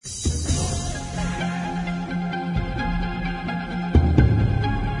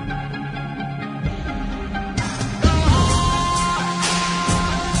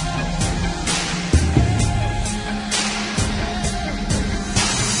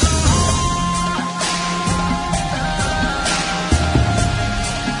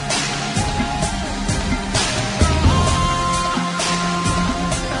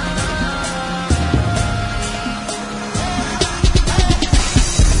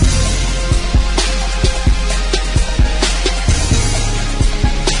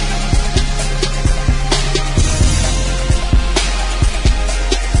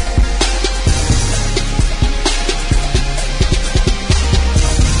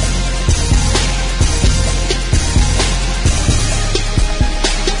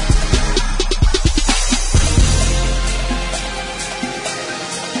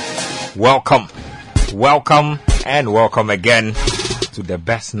Welcome and welcome again to the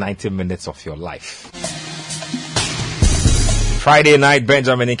best 90 minutes of your life. Friday night,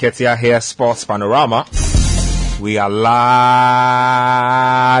 Benjamin Nketia here, Sports Panorama. We are live.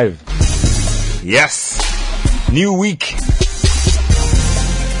 Yes, new week.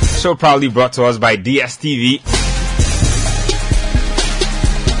 Show proudly brought to us by DSTV.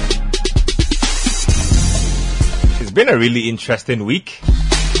 It's been a really interesting week.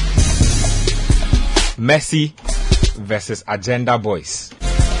 Messi versus Agenda Boys.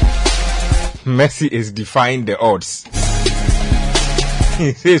 Messi is defying the odds.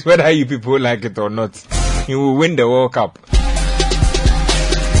 He says whether you people like it or not, he will win the World Cup.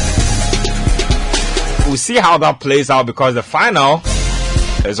 We'll see how that plays out because the final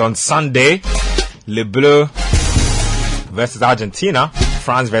is on Sunday. Le Bleu versus Argentina.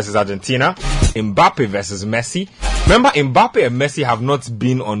 France versus Argentina. Mbappe versus Messi. Remember, Mbappe and Messi have not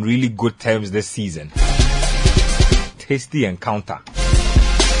been on really good terms this season. Tasty encounter.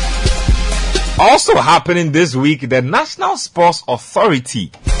 Also happening this week, the National Sports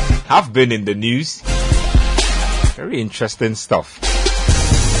Authority have been in the news. Very interesting stuff.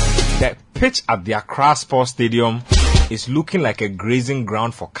 The pitch at the Accra Sports Stadium is looking like a grazing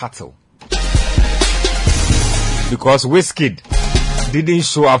ground for cattle. Because Wizkid didn't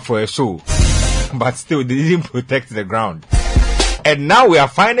show up for a show, but still they didn't protect the ground. And now we are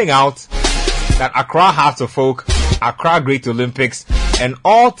finding out that Accra Hearts of Oak, Accra Great Olympics, and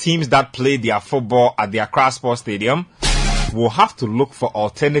all teams that play their football at the Accra Sports Stadium will have to look for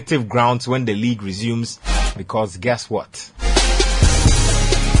alternative grounds when the league resumes, because guess what?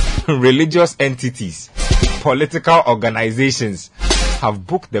 Religious entities, political organizations have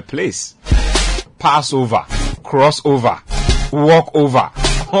booked the place. Passover, crossover, walkover,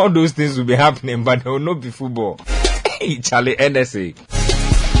 all those things will be happening, but there will not be football. Hey, Charlie, NSA.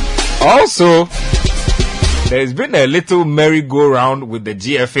 Also, there's been a little merry-go-round with the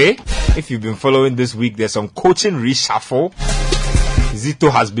GFA. If you've been following this week, there's some coaching reshuffle. Zito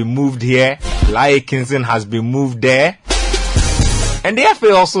has been moved here. Laie Kinson has been moved there. And the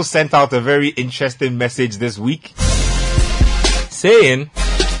FA also sent out a very interesting message this week, saying,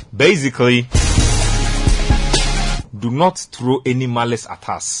 basically, do not throw any malice at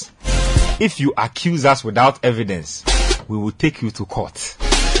us. If you accuse us without evidence, we will take you to court.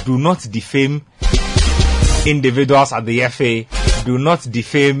 Do not defame individuals at the FA. Do not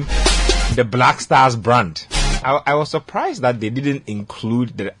defame the Black Stars brand. I was surprised that they didn't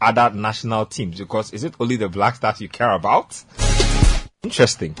include the other national teams, because is it only the Black Stars you care about?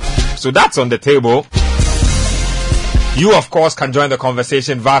 Interesting. So that's on the table. You, of course, can join the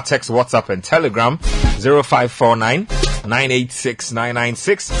conversation via text, WhatsApp, and Telegram. 0549 986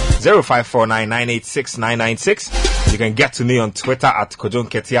 996. 0549 986 996. You can get to me on Twitter at Kojo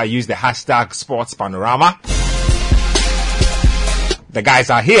Nketia. Use the hashtag Sports Panorama. The guys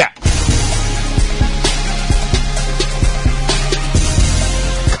are here.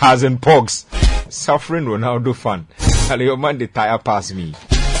 Cousin Pogs, suffering Ronaldo fan. Charlie, your man, they tire past me.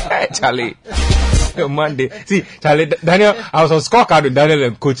 Hey, Charlie. Your man, see, Charlie, Daniel, I was on scorecard with Daniel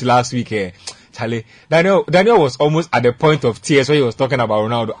and coach last week here. Charlie, Daniel was almost at the point of tears when he was talking about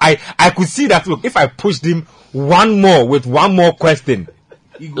Ronaldo. I could see that, look, if I pushed him one more with one more question,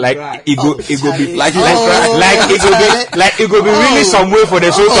 like it go be really some way for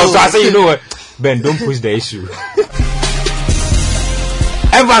the show. So I say, you know what, Ben, don't push the issue.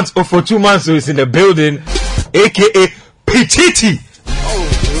 Evans for 2 months is in the building, aka Pichiti.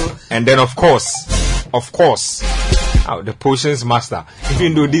 And then of course, the potions master.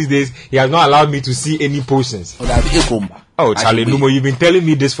 Even though these days he has not allowed me to see any potions. Oh, Charlie, Numo, you've been telling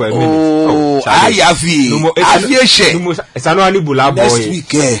me this for a minute. Oh, Charlie. Numo, it's an Hannibal boy. Next week,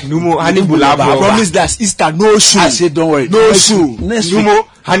 Numo, Hannibal boy. I promise that Easter, no shoe. I said, don't worry. No shoe. Next week.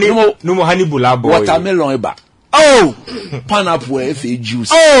 Numo, Hannibal boy. Watermelon eba. Oh! Pineapple FA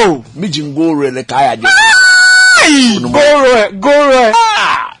juice. Oh! Mijin go rele kaya. Go.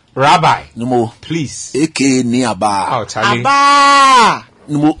 Rabbi. Numo. Please. Eke ni aba. Oh, Charlie. Aba!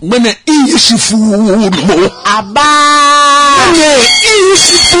 Numo, mene iyishifu. Numo. Aba! Mene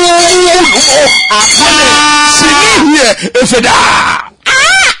iyishifu. Numo. Aba! Sini here. Efeda.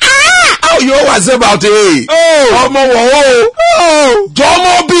 Oh, you was about it. Oh,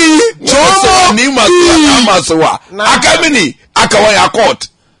 Jomo B. Jomo Akamini. Akawaya court.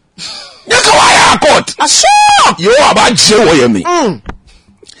 Yakawaya court. You are about Jehoyami.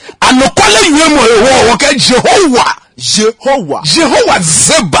 And no quality you are Jehovah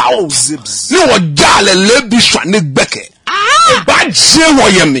Zebao Zibs. No Dale Lebishwa Nibeke. Bad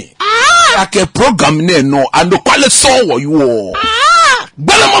Jehoyami. Like a program no and the quality so you are.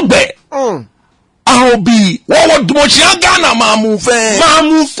 Balamobe. I'll be what Dumoshi Agana Mamufe.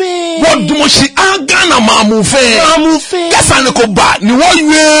 What Dumoshi Agana Mamufe. Yes, I know bad. You want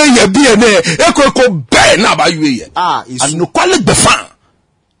you be a echo bear now by you. And no quality the fan.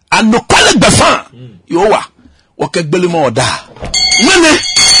 And no quality the fan. You are. Okay, Billy Moda. Mene,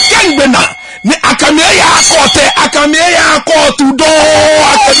 young Bena. Ne akameya kote do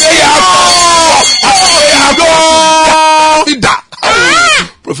akameya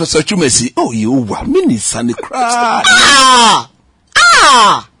Professor Chumesi, oh you were mini cry.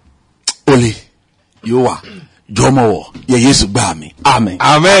 Oli, you are Jomo, yes, Bami. Amen.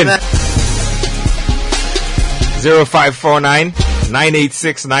 0549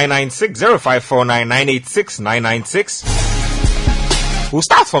 986 996 0549 986 996. We'll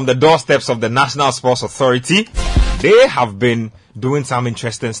start from the doorsteps of the National Sports Authority. They have been doing some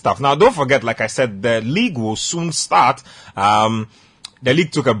interesting stuff. Now, don't forget, like I said, the league will soon start. The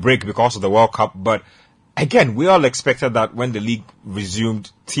league took a break because of the World Cup, but again, we all expected that when the league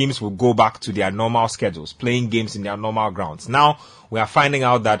resumed, teams will go back to their normal schedules, playing games in their normal grounds. Now, we are finding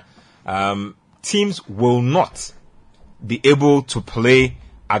out that teams will not be able to play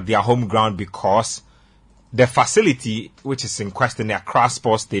at their home ground because the facility, which is in question, the Accra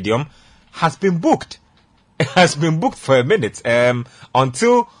Sports Stadium, has been booked. It has been booked for a minute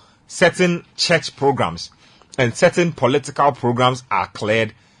until certain church programs and certain political programs are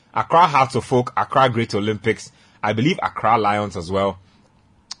cleared. Accra Hearts of Folk, Accra Great Olympics, I believe Accra Lions as well,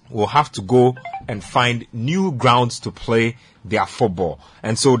 will have to go and find new grounds to play their football.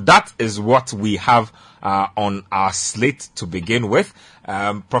 And so that is what we have on our slate to begin with.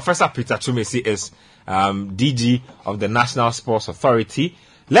 Professor Peter Twumasi is DG of the National Sports Authority.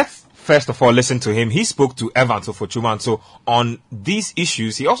 Let's first of all listen to him. He spoke to Evans Ofochuma. So on these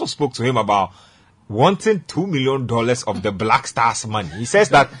issues, he also spoke to him about wanting $2 million of the Black Stars money. He says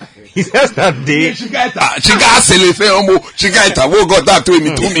that they we got that to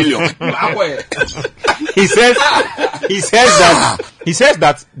him $2 million. he says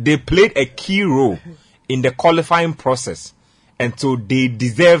that they played a key role in the qualifying process, and so they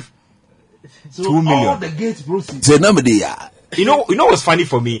deserve $2 million. All the gate proceeds. You know what's funny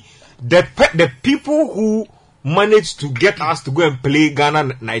for me? The people who managed to get us to go and play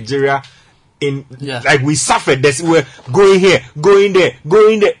Ghana, Nigeria, like we suffered this, we're going here, going there,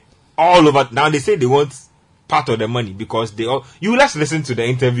 all over. Now they say they want part of the money because let's listen to the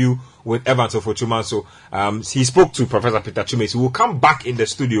interview with Evans Ofochuma. So he spoke to Professor Peter Twumasi. We'll come back in the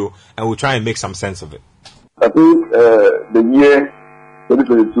studio and we'll try and make some sense of it. I think the year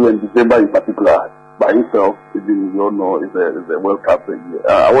 2022 and December in particular, by itself, even you all know, is a World Cup year.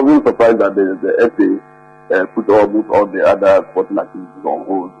 I wasn't surprised that the FA put almost all the other sporting activities on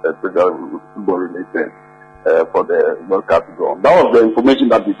hold, especially football related, for the World Cup to go on. That was the information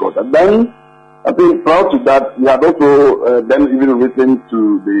that we got. And then, I think prior to that, we had also then even written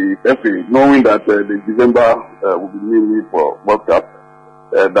to the FA, knowing that the December will be mainly for World Cup,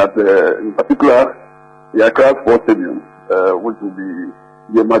 that in particular, the Accra Sports Stadium, which will be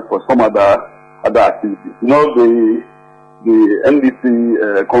earmarked for some other activities. You know, the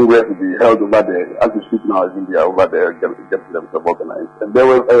NDC Congress will be held over there, as we speak now, in India, over there, getting themselves organized. And there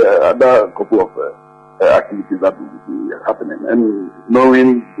were other couple of activities that will be happening. And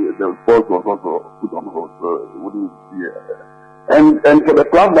knowing the sports was also put on hold, so it wouldn't be. And for the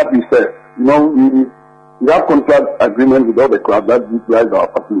club that we serve, you know, we have contract agreement with all the clubs that utilize our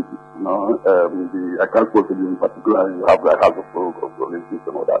facilities. You know, the Accra Sports Stadium in particular, you have the House of Folk, Olympics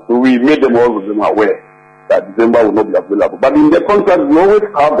and all that. So we made them all of them aware that December will not be available. But in the contract, we always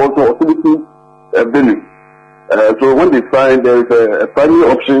have also facilities venue. So when they sign, there is a primary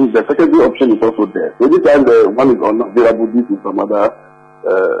option, the secondary option is also there. So every time the one is unavailable due to some other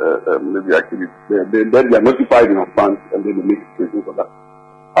maybe activity, then they are notified in advance and then they make decisions for that.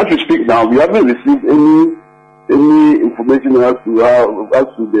 As we speak now, we haven't received any information as to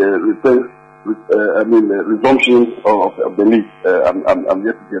the resumption of the league. I'm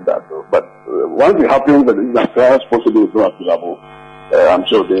yet to get that though. But once it happens that the Accra Sports Stadium is not available, I'm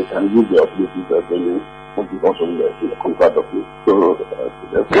sure they can use the opportunities that they need, which is also in the contract of it. So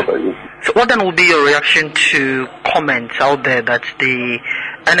that's what I use. So what then will be your reaction to comments out there that the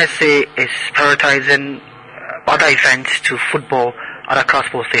NSA is prioritizing other events to football at Accra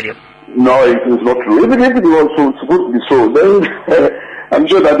Sports Stadium? No, it is not true. Even if it was supposed to be so, then I'm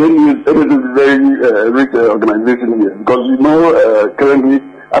sure that it is a very rich organization here. Because you know, currently,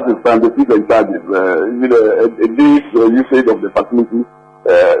 as it stands, the people in charge is, a day's usage of the facility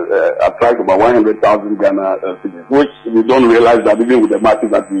attracts about 100,000 Ghana citizens, which we don't realize that even with the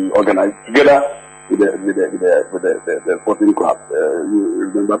matches that we organize together the sporting club.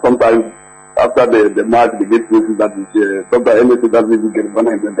 You remember sometimes after the match they get places that is sometimes anything that we get in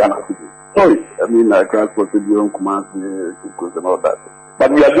Ghana City. Sorry, I mean Accra Sports Stadium, Kumasi, and all that.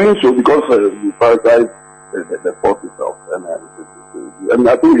 But we are doing so because we prioritize the sport itself, and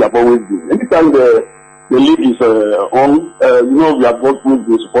I think we have always been. Anytime the league is on, we have always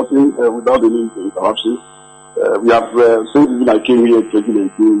been supporting without any interruption. We have since I came here in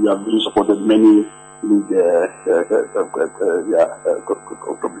 2019, we have really supported many league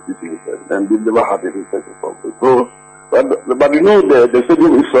competitions, and we never had any such problem. So, but the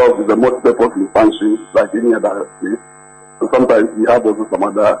stadium itself is a multi-purpose function like any other place. So sometimes we have also some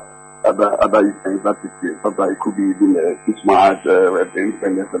other events that take place. Sometimes it could be even a 6 match,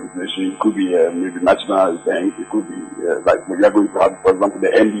 independence celebration. It could be maybe national event. It could be like we are going to have, for example, the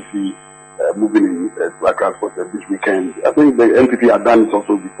NBC moving in to Accra Sports this weekend. I think the NPP had done it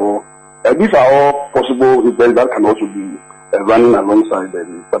also before. These are all possible events that can also be running alongside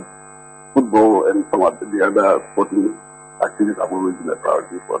them. But football and some of the other sporting activities have always been a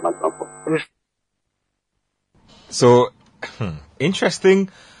priority for national football. So, interesting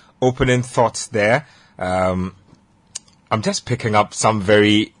opening thoughts there. I'm just picking up some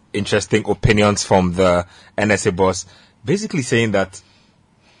very interesting opinions from the NSA boss, basically saying that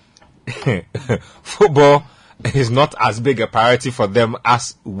football is not as big a priority for them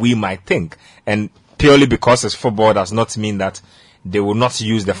as we might think. And purely because it's football does not mean that they will not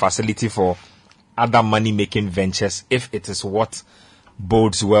use the facility for other money-making ventures if it is what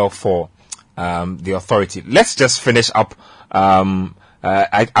bodes well for the authority. Let's just finish up. I'll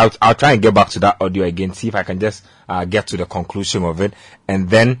try and get back to that audio again, see if I can just get to the conclusion of it, and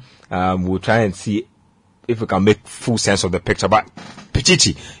then we'll try and see if we can make full sense of the picture. But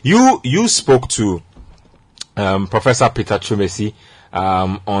Pichichi, you spoke to Professor Peter Twumasi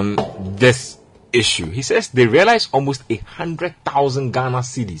on this issue. He says they realize almost 100,000 Ghana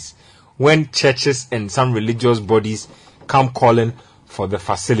cedis when churches and some religious bodies come calling for the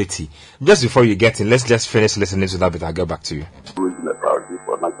facility. Just before you get in, let's just finish listening to that bit. I'll get back to you.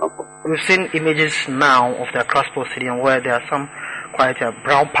 We've seen images now of the Accra Sports Stadium where there are some quite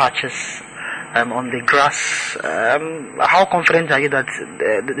brown patches on the grass. How confident are you that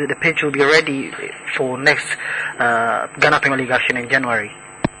the pitch will be ready for next Ghana Premier League action in January?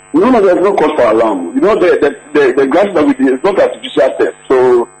 No, there's no cause for alarm. The grass that we do is not artificial turf,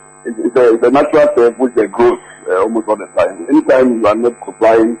 so it's a natural turf which grows almost all the time. Anytime you are not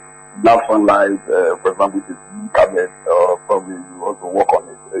supplying enough sunlight, for example, with carpet, or probably you also work on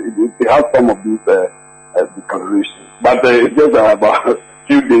it. It has some of these discoloration, but it's just about a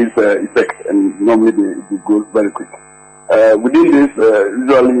few days effect, and normally it goes very quick. Within this,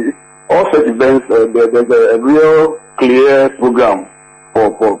 usually all such events, there's a real clear program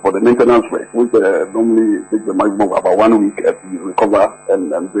for the maintenance work, which normally takes a maximum of about 1 week to recover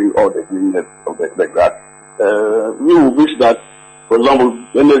and bring all the cleanness of the grass. We will wish that, for example,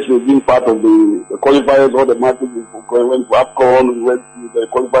 NS being part of the qualifiers, all the matches we went to AFCON, we went to the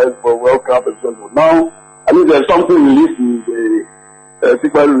qualifiers for World Cup, and so on. Now, I mean, there's something released in the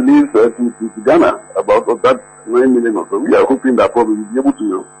FIFA release to Ghana about that 9 million or so. We are hoping that probably we'll be able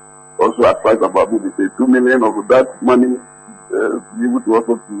to also attract about maybe say 2 million of that money, be able to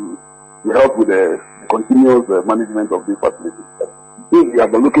also to help with the continuous management of the facilities. We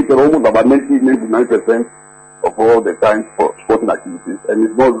have allocated almost about 99% of all the time for sporting activities, and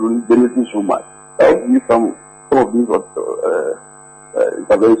it's not really benefiting so much. That will give some of these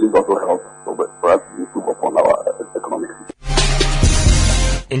interventions also help for us to improve upon our economic situation.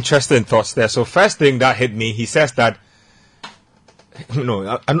 Interesting thoughts there. So first thing that hit me, he says that,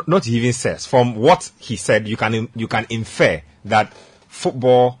 not even says, from what he said, you can infer that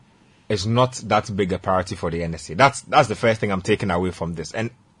football is not that big a priority for the NSA. That's the first thing I'm taking away from this. And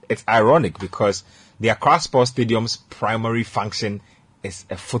it's ironic because the Accra Sports Stadium's primary function is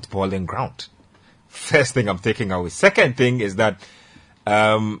a footballing ground. First thing I'm taking away. Second thing is that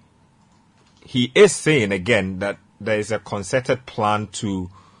he is saying again that there is a concerted plan to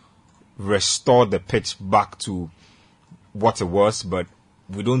restore the pitch back to what it was, but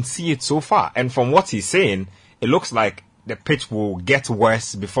we don't see it so far. And from what he's saying, it looks like the pitch will get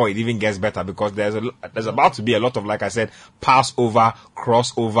worse before it even gets better, because there's about to be a lot of, like I said, pass over,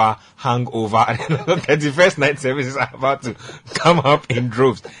 crossover, hangover, and the 31st night services are about to come up in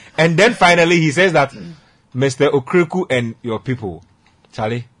droves. And then finally he says that, Mr. Okreku and your people,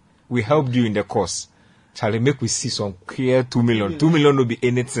 Charlie, we helped you in the course. Charlie, make we see some clear 2 million. 2 million will be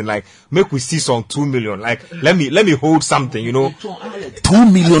anything. Like, make we see some 2 million. Like, let me hold something, you know.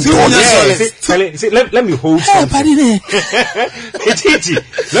 $2 million. Charlie, let me hold something.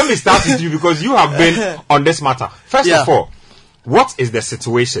 Let me start with you because you have been on this matter. First of all, what is the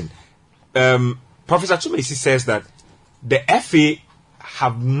situation? Professor Twumasi says that the FA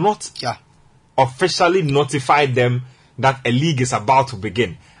have not officially notified them that a league is about to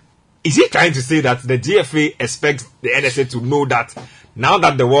begin. Is he trying to say that the GFA expects the NSA to know that now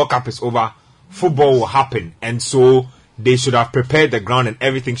that the World Cup is over, football will happen, and so they should have prepared the ground and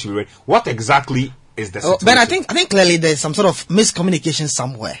everything should be ready? What exactly is the situation? Ben, I think clearly there's some sort of miscommunication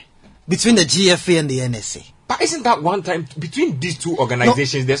somewhere between the GFA and the NSA. But isn't that one time between these two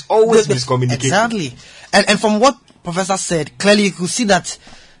organizations? There's always miscommunication. Exactly, and from what Professor said, clearly you could see that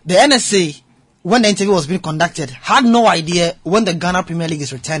the NSA, when the interview was being conducted, had no idea when the Ghana Premier League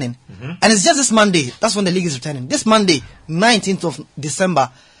is returning. And it's just this Monday. That's when the league is returning. This Monday, 19th of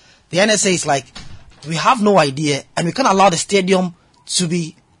December, the NSA is like, we have no idea, and we can't allow the stadium to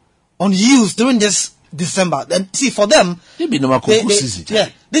be unused during this December. And see, for them, this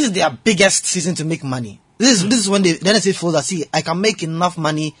is their biggest season to make money. This is when the NSA feels that, see, I can make enough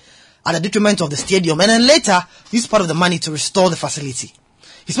money at the detriment of the stadium, and then later use part of the money to restore the facility.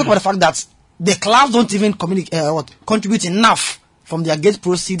 He spoke about the fact that the clubs don't even contribute enough from their gate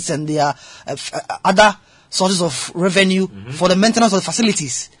proceeds and their other sources of revenue for the maintenance of the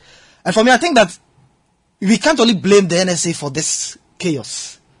facilities. And for me, I think that we can't only blame the NSA for this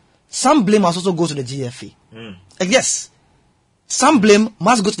chaos. Some blame must also go to the GFA. Yes, some blame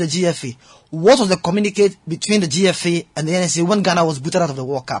must go to the GFA. What was the communicate between the GFA and the NSA when Ghana was booted out of the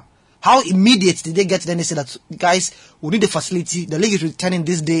World Cup? How immediate did they get to the NSA that, guys, we need the facility, the league is returning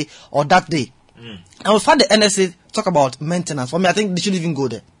this day or that day? And we've had the NSA talk about maintenance. For me, I think they shouldn't even go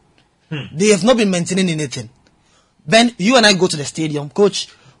there. They have not been maintaining anything. Ben, you and I go to the stadium. Coach,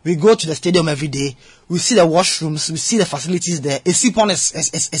 we go to the stadium every day. We see the washrooms. We see the facilities there. ACPON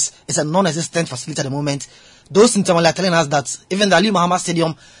is a non-existent facility at the moment. Those in Tamale are telling us that even the Ali Muhammad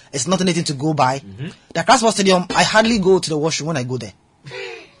Stadium is not anything to go by. The Crossport Stadium, I hardly go to the washroom when I go there.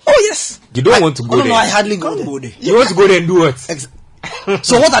 Oh, yes. You don't want to go there? No, I hardly go there. You want to go there and do what?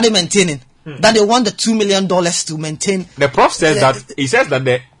 So what are they maintaining? That they want the $2 million to maintain. The prof says that he says that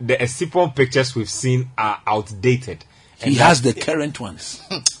the ACPON pictures we've seen are outdated. He has the current ones.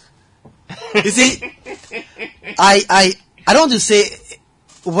 You see, I don't want to say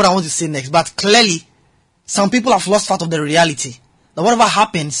what I want to say next, but clearly some people have lost sight of the reality. That whatever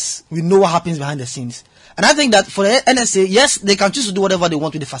happens, we know what happens behind the scenes. And I think that for the NSA, yes, they can choose to do whatever they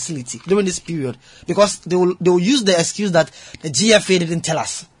want with the facility during this period, because they will use the excuse that the GFA didn't tell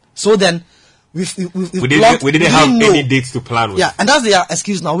us. So then, we didn't have any dates to plan with. Yeah, and that's their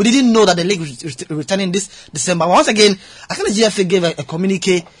excuse now. We didn't know that the league was returning this December. Once again, I think the GFA gave a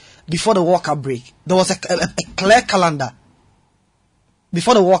communique before the World Cup break. There was a clear calendar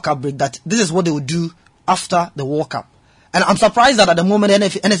before the World Cup break that this is what they would do after the World Cup. And I'm surprised that at the moment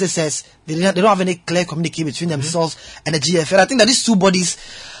NSA says they don't have any clear communique between themselves and the GFA. And I think that these two bodies,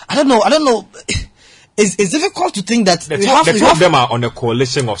 I don't know. It's difficult to think that the two of them are on a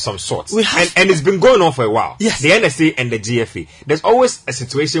coalition of some sort. And it's been going on for a while. Yes. The NSA and the GFA. There's always a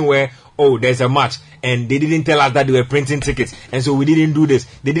situation where, there's a match and they didn't tell us that they were printing tickets. And so we didn't do this.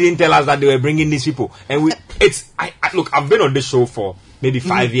 They didn't tell us that they were bringing these people. And look, I've been on this show for maybe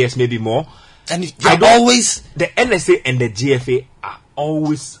 5 years, maybe more. And the NSA and the GFA are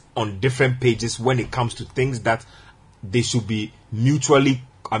always on different pages when it comes to things that they should be mutually,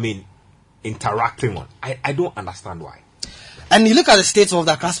 interacting on. I don't understand why. And you look at the state of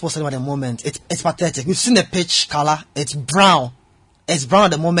the Crossport Stadium at the moment, it's pathetic. We've seen the pitch color, it's brown. It's brown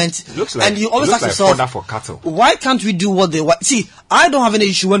at the moment. It looks like, and you always ask yourself, for cattle. Why can't we do what they want? See, I don't have any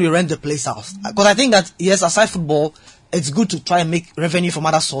issue when we rent the place out. Because I think that, yes, aside football, it's good to try and make revenue from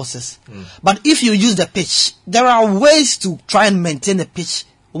other sources. But if you use the pitch, there are ways to try and maintain the pitch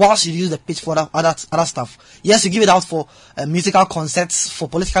whilst you use the pitch for other stuff. Yes, you give it out for musical concerts, for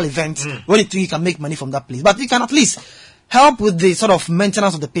political events, when you think you can make money from that place. But you can at least help with the sort of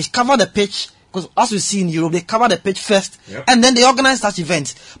maintenance of the pitch, cover the pitch, because as we see in Europe, they cover the pitch first, and then they organize such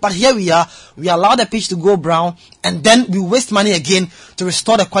events. But here we allow the pitch to go brown, and then we waste money again to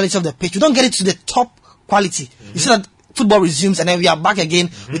restore the quality of the pitch. We don't get it to the top quality. You see that football resumes, and then we are back again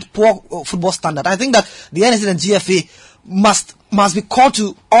with poor football standard. I think that the NSA and GFA must be called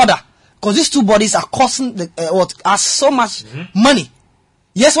to order, because these two bodies are costing us so much money.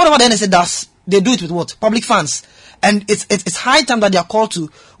 Yes, whatever the NSA does, they do it with what? Public funds. And it's high time that they are called to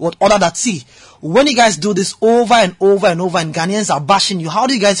order that. See, when you guys do this over and over and over, and Ghanaians are bashing you, how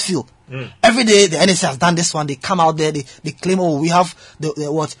do you guys feel? Every day the NSA has done this one. They come out there, they claim, oh, we have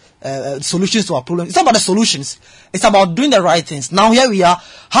the solutions to our problem. It's not about the solutions. It's about doing the right things. Now here we are,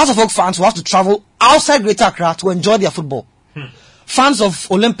 Hearts of Oak fans who have to travel outside Greater Accra to enjoy their football. Fans of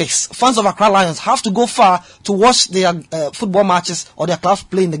Olympics, fans of Accra Lions have to go far to watch their football matches or their clubs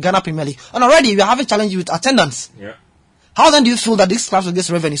play in the Ghana Premier League. And already we are having challenges with attendance. Yeah. How then do you feel that these clubs will get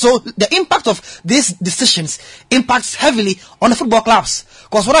revenue? So the impact of these decisions impacts heavily on the football clubs.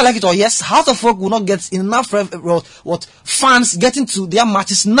 Because whether I like it or yes, Hearts of Oak will not get enough fans getting to their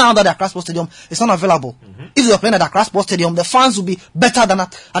matches now that the Accra Sports Stadium is not available. If they are playing at the Accra Sports Stadium, the fans will be better than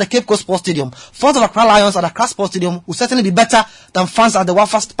at the Cape Coast Sports Stadium. Fans of Accra Lions at the Accra Sports Stadium will certainly be better than fans at the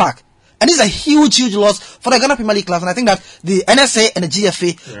Wafast Park. And this is a huge loss for the Ghana Premier League clubs. And I think that the NSA and the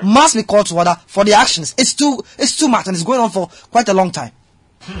GFA must be called to order for their actions. It's too much, and it's going on for quite a long time.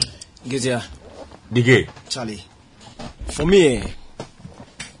 Gizia. Digay. Charlie. For me,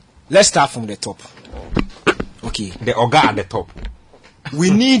 let's start from the top. Okay. The Oga at the top.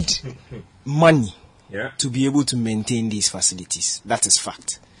 We need money Yeah. to be able to maintain these facilities. That is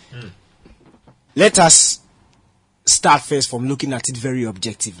fact. Let us start first from looking at it very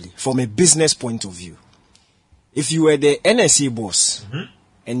objectively, from a business point of view. If you were the NSA boss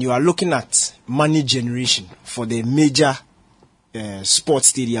and you are looking at money generation for the major sports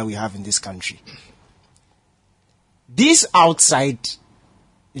stadia we have in this country, these outside,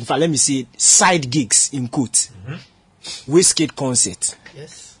 in fact, let me say side gigs in quotes, Wizkid concert,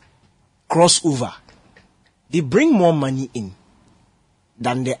 Yes. crossover, they bring more money in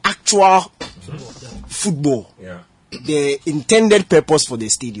than the actual football, Yeah. the intended purpose for the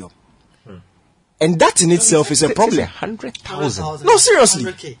stadium. And that in itself is a problem. 100,000. No, seriously.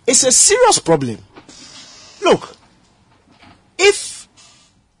 100K. It's a serious problem. Look, if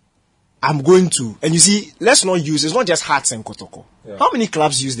I'm going to, and you see, let's not use, it's not just Hearts and Kotoko. How many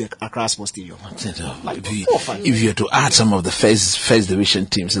clubs use the Accra Sports Stadium? If you were to add some of the first division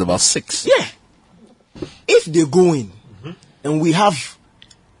teams, it's about 6. Yeah. If they go in and we have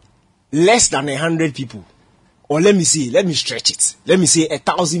less than 100 people, or let me stretch it. Let me say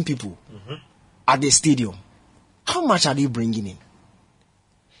 1,000 people at the stadium. How much are they bringing in?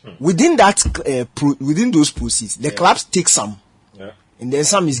 Within that, within those proceeds, the clubs take some, and then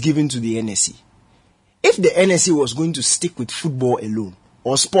some is given to the NSC. If the NSC was going to stick with football alone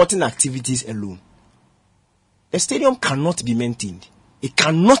or sporting activities alone, the stadium cannot be maintained. It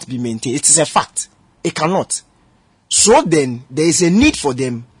cannot be maintained. It is a fact. It cannot. So then, there is a need for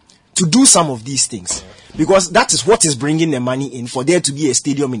them to do some of these things. Because that is what is bringing the money in for there to be a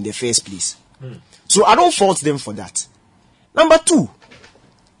stadium in the first place. So I don't fault them for that. Number 2,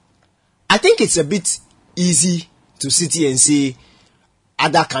 I think it's a bit easy to sit here and say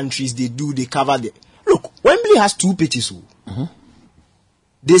other countries, they cover the... Look, Wembley has 2 pitches.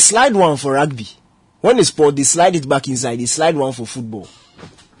 They slide one for rugby. When it's sport, they slide it back inside. They slide one for football.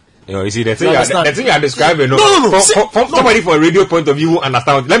 You see, the thing you are describing, No. From somebody from a radio point of view,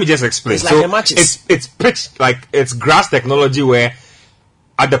 understand. Let me just explain. It's like a matches. It's pitched like it's grass technology where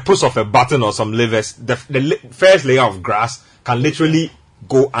at the push of a button or some levers, the first layer of grass can literally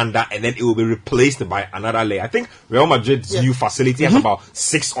go under and then it will be replaced by another layer. I think Real Madrid's new facility has about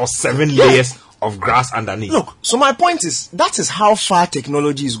 6 or 7 layers of grass underneath. Look, so my point is, that is how far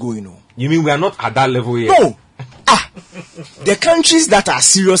technology is going on. You mean we are not at that level yet? No. The countries that are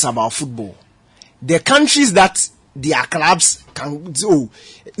serious about football, the countries that their clubs can do,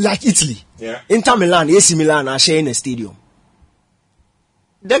 like Italy, Inter Milan, AC Milan are sharing a stadium.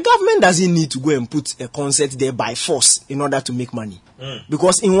 The government doesn't need to go and put a concert there by force in order to make money.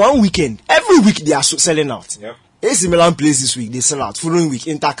 Because in one weekend, every week they are selling out. AC Milan plays this week, they sell out. Following week,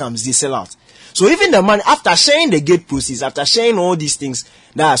 Inter comes, they sell out. So even the money, after sharing the gate proceeds, after sharing all these things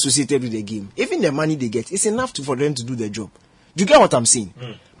that are associated with the game, even the money they get, it's enough for them to do the job. Do you get what I'm saying?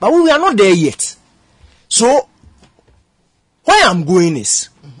 But we are not there yet. So, where I'm going is,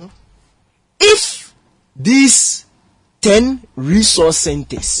 if these 10 resource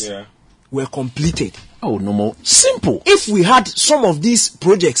centers were completed, oh, no more. Simple. if we had some of these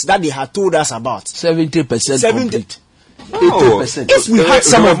projects that they had told us about, 70% complete. 80%. If we had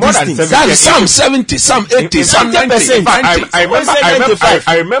some of these things, That's some 70, some 80, some 90.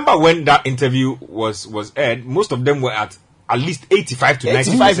 I remember when that interview was aired, most of them were at least 85 to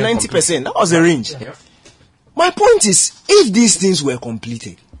 90%. That was the range. My point is, if these things were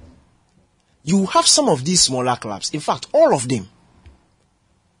completed, you have some of these smaller clubs, in fact, all of them,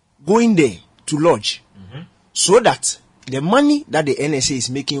 going there to lodge, so that the money that the NSA is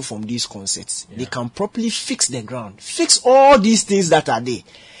making from these concerts, they can properly fix the ground, fix all these things that are there.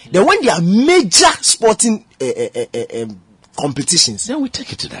 Then when there are major sporting competitions, Then we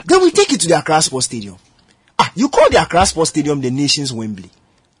take it to that. then we take it to the Accra Sports Stadium. You call the Accra Sports Stadium the nation's Wembley.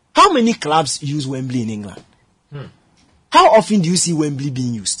 How many clubs use Wembley in England? How often do you see Wembley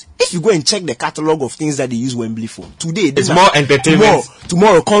being used? If you go and check the catalogue of things that they use Wembley for, today It's more entertainment.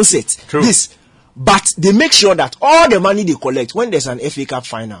 Tomorrow concert, True. this. But they make sure that all the money they collect when there's an FA Cup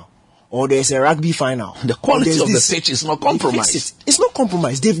final or there's a rugby final, The or quality there's of this, the pitch is not they fix compromised. it. It's not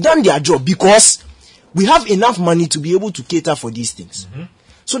compromised. They've done their job because we have enough money to be able to cater for these things.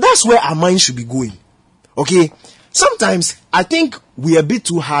 So that's where our mind should be going. Okay? Sometimes I think we're a bit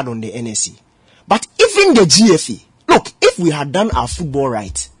too hard on the NSC. But even the GFA, look, if we had done our football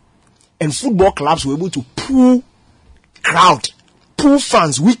right and football clubs were able to pull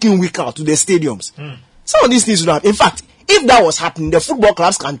fans week in, week out to the stadiums, some of these things would have. In fact, if that was happening, the football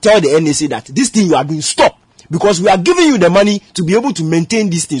clubs can tell the NSA that this thing you are doing, stop. Because we are giving you the money to be able to maintain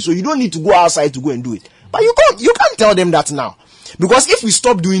these things. So you don't need to go outside to go and do it. But you can't tell them that now. Because if we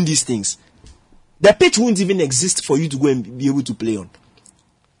stop doing these things, the pitch won't even exist for you to go and be able to play on.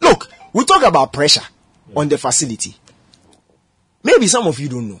 Look, we talk about pressure on the facility. Maybe some of you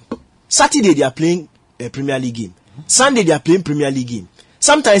don't know. Saturday they are playing a Premier League game. Sunday they are playing Premier League game.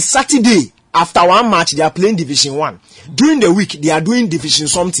 Sometimes Saturday, after one match, they are playing Division 1. During the week, they are doing Division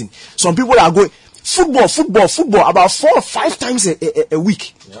something. Some people are going football about 4 or 5 times a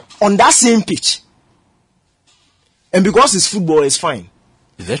week on that same pitch. And because it's football, it's fine.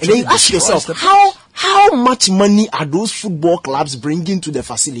 And then you ask yourself, how much money are those football clubs bringing to the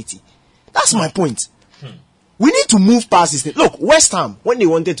facility? That's my point. We need to move past this thing. Look, West Ham, when they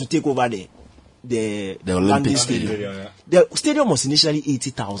wanted to take over the Olympic Stadium, the stadium was initially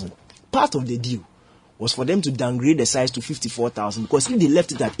 80,000. Part of the deal was for them to downgrade the size to 54,000 because if they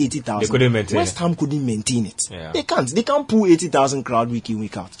left it at 80,000, They couldn't maintain West Ham couldn't maintain it. Yeah. They can't pull 80,000 crowd week in,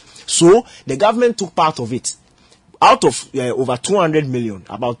 week out. So the government took part of it. Out of over 200 million,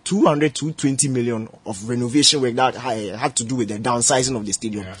 about 200 to 20 million of renovation work that had to do with the downsizing of the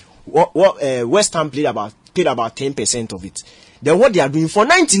stadium. West Ham paid about 10% of it. Then what they are doing for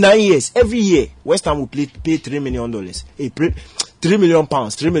 99 years, every year, West Ham will pay $3 million,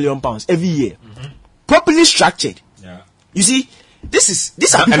 £3 million every year. Properly structured. Yeah. You see,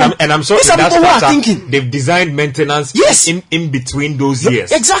 these are people, and I'm sure these are that's people who are thinking. They've designed maintenance in between those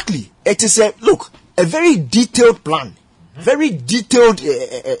years. Exactly. It is a very detailed plan, very detailed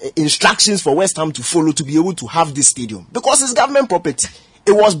instructions for West Ham to follow to be able to have this stadium because it's government property.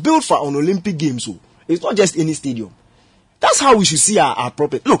 It was built for an Olympic Games, so it's not just any stadium. That's how we should see our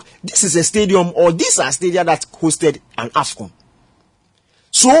property. Look, this is a stadium, or these are stadia that hosted an AFCON.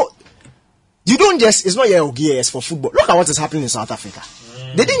 So you don't just, it's not your OGS for football. Look at what is happening in South Africa.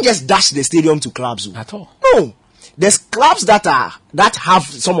 They didn't just dash the stadium to clubs At all. No. There's clubs that have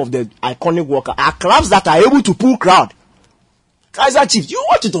some of the iconic work are clubs that are able to pull crowd. Kaizer Chiefs, you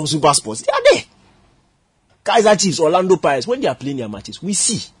watch it on Super Sports, they are there. Kaizer Chiefs, Orlando Pirates, when they are playing their matches, we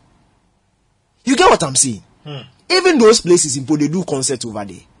see. You get what I'm saying? Even those places in they do concerts over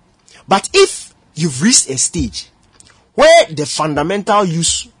there. But if you've reached a stage where the fundamental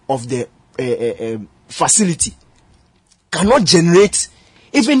use of the facility cannot generate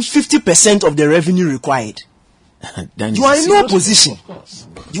even 50% of the revenue required, you are in no position.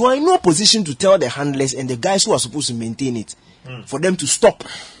 You are in no position to tell the handlers and the guys who are supposed to maintain it for them to stop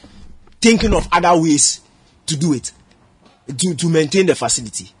thinking of other ways to do it, to maintain the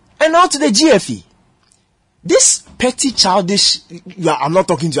facility. And now to the GFE. This petty, childish, I'm not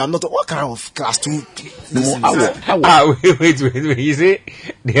talking to you, what kind of class 2? Wait. You say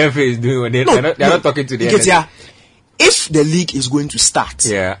the FA is doing what they're not talking to the FA. If the league is going to start,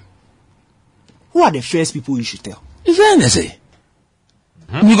 who are the first people you should tell? It's the NSA.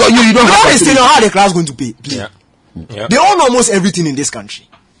 You don't have to know how the class is going to play. Yeah. They own almost everything in this country.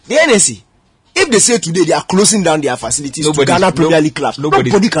 The NSA, if they say today they are closing down their facilities to Ghana Premier League clubs,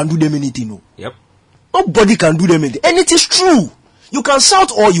 nobody can do them anything. No. Yep. Nobody can do them anything. And it is true. You can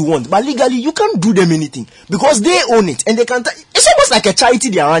shout all you want, but legally you can't do them anything because they own it and they can. It's almost like a charity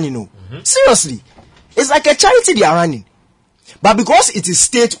they are running. Seriously, it's like a charity they are running. But because it is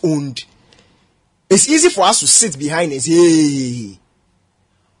state owned, it's easy for us to sit behind and say, hey.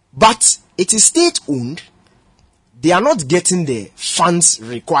 But it is state owned. They are not getting the funds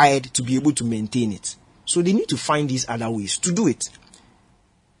required to be able to maintain it. So they need to find these other ways to do it.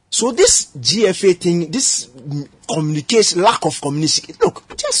 So this GFA thing, this communication, lack of communication, look,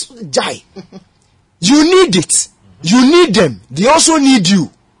 just jai. You need it. You need them. They also need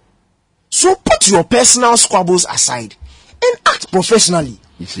you. So put your personal squabbles aside and act professionally.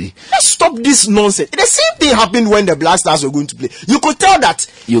 You see, let's stop this nonsense. The same thing happened when the Black Stars were going to play. You could tell that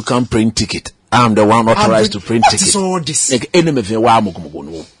you can't print ticket I'm the one authorized to print tickets. What is all this? Like, enemy of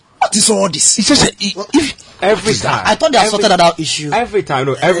What is all this? it's just if Every time. I thought they have sorted that out issue. Every time,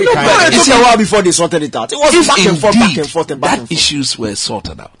 no, every No, time. it took a while before they sorted it out. It was if back and forth, back and forth, and back that and forth. issues were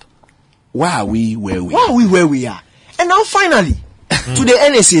sorted out, why are we where we Why are? are we where we are? And now finally, to the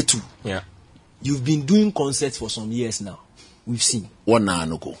NSA too. Yeah. You've been doing concerts for some years now. We've seen. One hour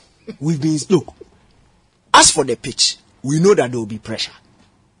ago. We've been, look, as for the pitch, we know that there will be pressure.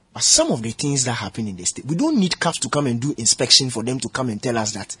 But some of the things that happen in the state, we don't need CAF to come and do inspection for them to come and tell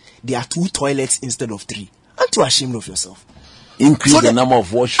us that there are 2 toilets instead of 3. Aren't you ashamed of yourself? Increase So the the- number of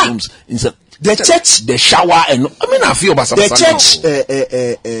washrooms instead. The church, The shower and I mean I feel about some the church,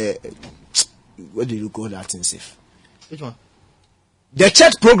 what do you call that thing, safe? Which one? The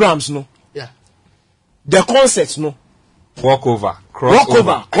church programs, no. Yeah. The concerts, no. Walkover.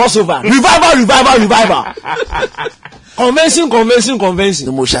 Crossover. Revival. Convention.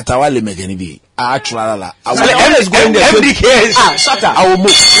 the most shatawale megani actually Let's go in there. MDK. Shut up. I will move.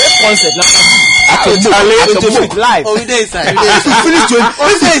 Great concert. Live. Oh, we there inside.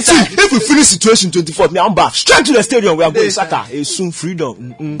 If we finish situation 24th, me I'm back straight to the stadium. We are going Sata. Soon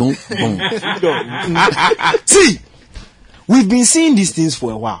freedom. Boom, boom. See, we've been seeing these things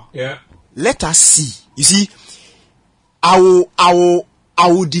for a while. Yeah. Let us see. You see, I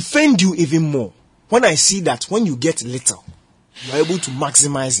will defend you even more when I see that when you get little, you are able to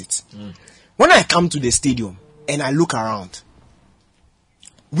maximize it. When I come to the stadium and I look around,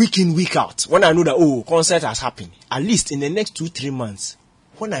 week in, week out, when I know that, concert has happened, at least in the next 2-3 months,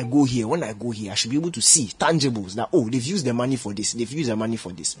 when I go here, I should be able to see tangibles that, they've used the money for this,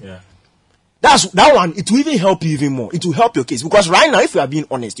 Yeah. That one, it will even help you even more. It will help your case. Because right now, if we are being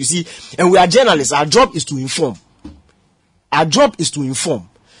honest, you see, and we are journalists, our job is to inform.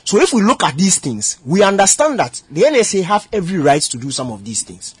 So if we look at these things, we understand that the NSA have every right to do some of these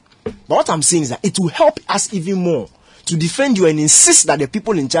things. But what I'm saying is that it will help us even more to defend you and insist that the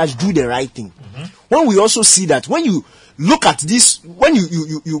people in charge do the right thing. When we also see that when you look at this, when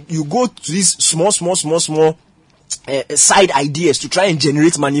you go to these small side ideas to try and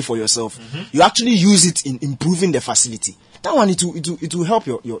generate money for yourself, you actually use it in improving the facility. That one, it will help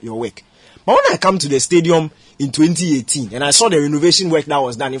your work. But when I come to the stadium in 2018 and I saw the renovation work that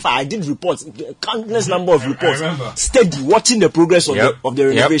was done, in fact, I did reports, countless number of reports, steady watching the progress of the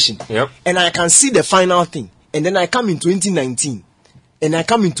renovation. Yep. And I can see the final thing. And then I come in 2019. And I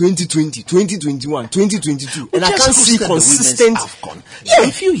come in 2020, 2021, 2022, and I can't see consistent. Yeah,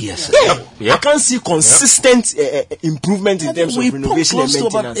 a few years. I can't see consistent improvement in terms of renovation and close to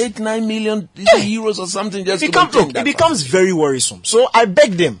maintenance. about 8-9 million euros or something just It becomes very worrisome. So I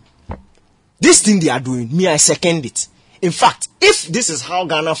beg them, this thing they are doing, me, I second it. In fact, if this is how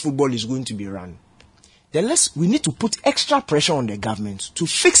Ghana football is going to be run, then we need to put extra pressure on the government to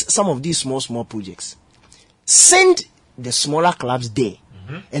fix some of these small projects. Send the smaller clubs there.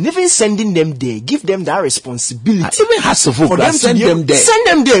 And even sending them there, give them that responsibility. Even has to For them to send be them able- there. Send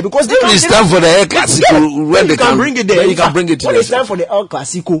them there because they When it's time for the El Clasico, when they can bring it there. when you can bring it to When the it's time for the El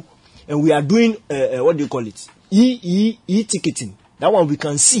Clasico, and we are doing what do you call it? E-ticketing. That one we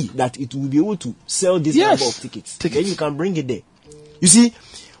can see that it will be able to sell this number of tickets. Then you can bring it there. You see,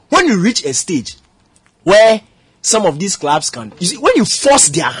 when you reach a stage where some of these clubs can, you see, when you force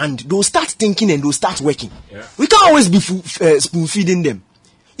their hand, they'll start thinking and they'll start working. We can't always be spoon feeding them.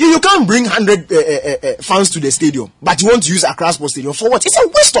 You can't bring 100 fans to the stadium, but you want to use Accra Sports Stadium for what? It's a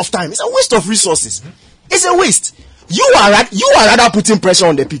waste of time. It's a waste of resources. It's a waste. You are rather putting pressure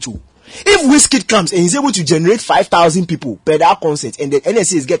on the people. If Wizkid comes and he's able to generate 5,000 people per that concert, and the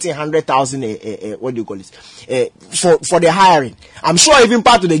NSA is getting 100,000, what do you call it, for the hiring, I'm sure even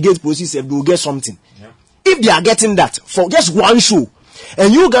part of the gate process they will get something. If they are getting that for just one show,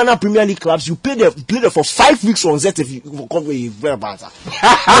 and you Ghana Premier League clubs, you play them for 5 weeks on ZF. You can't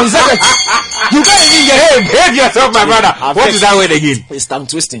even get. Behave yourself, my brother. What is that word again? It's tongue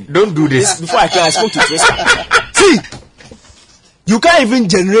twisting. Don't do this. Before I spoke to Twister. See, you can't even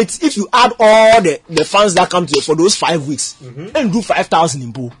generate, if you add all the fans that come to you for those 5 weeks and do 5,000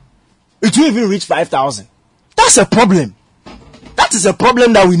 in pool, it will even reach 5,000. That's a problem. That is a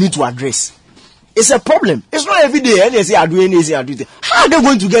problem that we need to address. It's a problem. It's not every day NSA are doing this, are doing that. How are they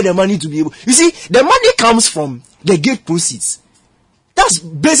going to get the money to be able? You see, the money comes from the gate proceeds. That's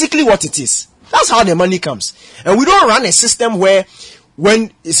basically what it is. That's how the money comes. And we don't run a system where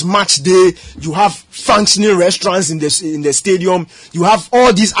when it's match day, you have functioning restaurants in the stadium, you have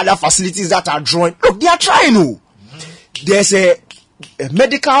all these other facilities that are drawing. Look, they are trying. There's a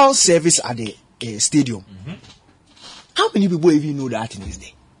medical service at the stadium. How many people even know that thing is there?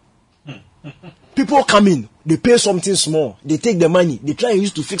 People come in, they pay something small, they take the money, they try and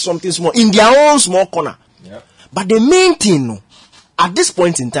use to fix something small in their own small corner. Yep. But the main thing, no, at this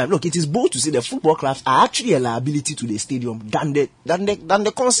point in time, look, it is bold to say the football clubs are actually a liability to the stadium than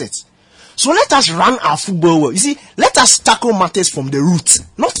the concerts. So let us run our football well. You see, let us tackle matters from the root,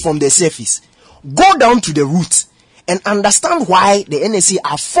 not from the surface. Go down to the root and understand why the NSA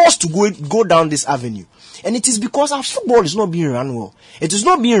are forced to go down this avenue. And it is because our football is not being run well. It is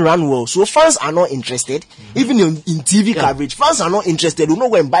not being run well, so fans are not interested. Even in TV coverage, fans are not interested. They will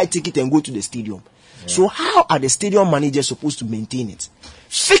not go and buy ticket and go to the stadium. So how are the stadium managers supposed to maintain it?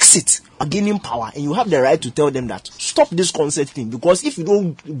 Fix it, gaining power, and you have the right to tell them that stop this concert thing, because if you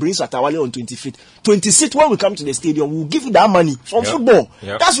don't bring Satawale on 26th, when we come to the stadium, we'll give you that money from football.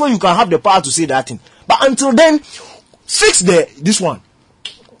 That's when you can have the power to say that thing. But until then, fix the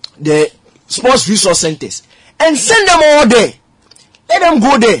sports resource centers and send them all there. Let them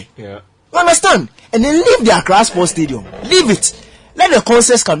go there. You understand? And then leave the Accra Sports Stadium. Leave it. Let the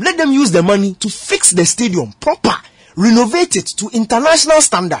concerts come. Let them use the money to fix the stadium proper. Renovate it to international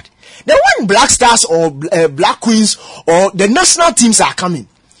standard. Then when Black Stars or Black Queens or the national teams are coming,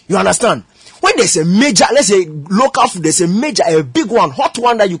 you understand? When there's a major, let's say local, there's a big one, hot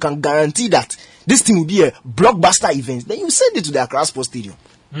one that you can guarantee that this thing will be a blockbuster event, then you send it to the Accra Sports Stadium.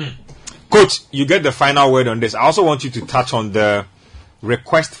 Coach, you get the final word on this. I also want you to touch on the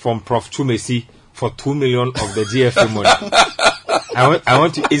request from Prof. Twumasi for 2 million of the GFA money. I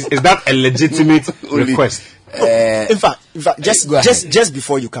want to. Is that a legitimate request? In fact, just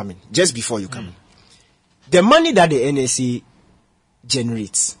before you come in, the money that the NSA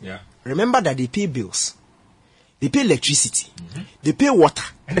generates, remember that they pay bills, they pay electricity, they pay water.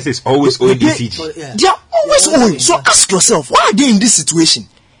 NSA is always owing ECG. They are always owing. So ask yourself, why are they in this situation?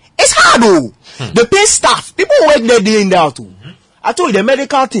 It's hard, though. They pay staff. People work there day in there too. I told you the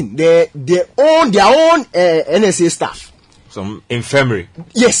medical thing. They own their own NSA staff. Some infirmary.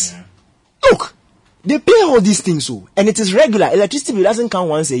 Yes. Look, they pay all these things, and it is regular. Electricity bill doesn't come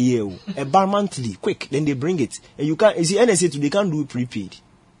once a year, a bi-monthly, quick. Then they bring it, and you see NSA too. They can't do prepaid.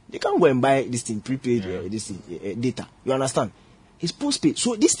 They can't go and buy this thing prepaid, data. You understand? It's postpaid.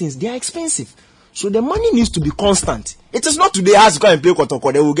 So these things, they are expensive. So the money needs to be constant. It is not today has to go and pay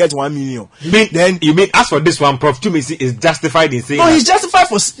Kotoko, they will get 1 million. You mean as for this one, Prof. Twumasi is justified in saying no, he's justified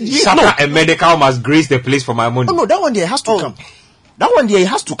for Shaka and medical must grace the place for my money. No, that one there has to come. That one there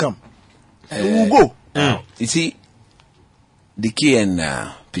has to come. We'll go. You see, Dike and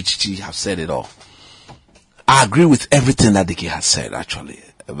Pichichi have said it all. I agree with everything that Dike has said, actually.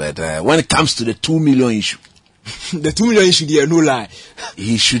 But when it comes to the 2 million issue, the 2 million issue there, no lie.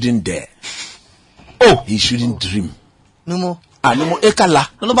 He shouldn't dare. He shouldn't dream. No more. No more. Ekala.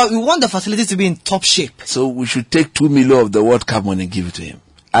 No, but we want the facility to be in top shape. So we should take 2 million of the World Cup money and give it to him.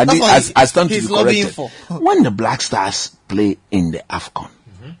 I stand to be corrected. When the Black Stars play in the AFCON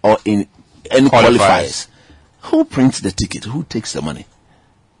or in any qualifiers, who prints the ticket? Who takes the money?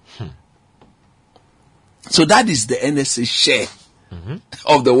 So that is the NSA share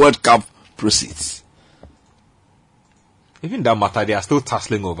of the World Cup proceeds. Even that matter, they are still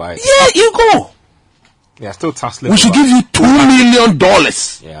tussling over it. Yeah, you go. They are still tussling. We should give you $2 million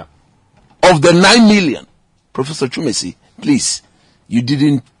of the 9 million. Professor Twumasi, please, you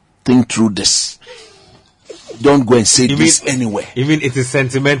didn't think through this. Don't go and say this anywhere. Even it is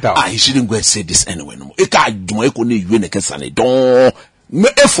sentimental. He shouldn't go and say this anywhere no more.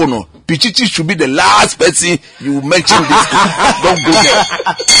 Pichichi should be the last person you mention this. Don't go there.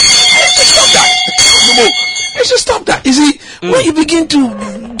 Stop that. You should stop that. You see, when you begin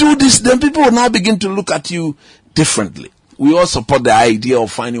to do this, then people will now begin to look at you differently. We all support the idea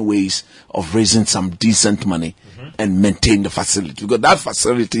of finding ways of raising some decent money and maintain the facility, because that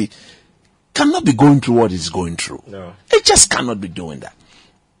facility cannot be going through what it's going through. No. It just cannot be doing that.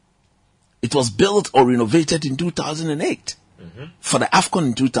 It was built or renovated in 2008 for the AFCON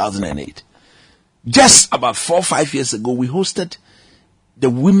in 2008. Just about 4 or 5 years ago, we hosted the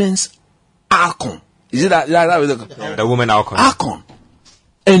women's AFCON. Is it that? The women AFCON. AFCON.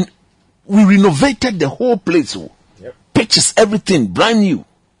 And we renovated the whole place. Pictures, everything, brand new.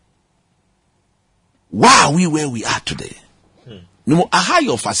 Why are we where we are today? No, aha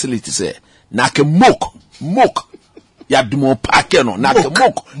your facilities say nake mok ya dumo pake no nake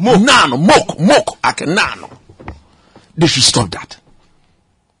mok ake nano. They should stop that.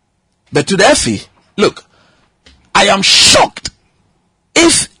 But to the FA, look, I am shocked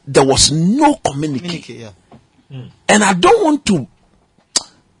if there was no communication. And I don't want to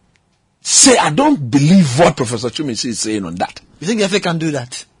say I don't believe what Professor Twumasi is saying on that. You think the FA can do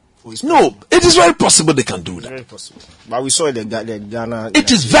that? No, it is very possible they can do that. Very possible. But we saw the Ghana.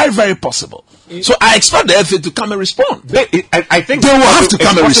 It is very, very possible. So I expect the FA to come and respond. I think they will have to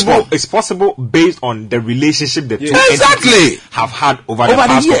come and respond. It's possible based on the relationship the two exactly entities have had over the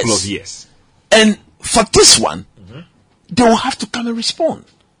past couple of years. And for this one, they will have to come and respond.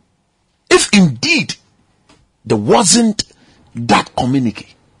 If indeed there wasn't that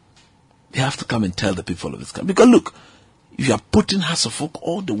communique, they have to come and tell the people of this country. Because look, if you are putting Hasselhoff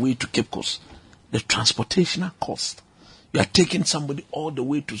all the way to Cape Coast, the transportational cost, you are taking somebody all the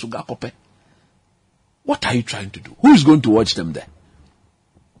way to Sugakope. What are you trying to do? Who is going to watch them there?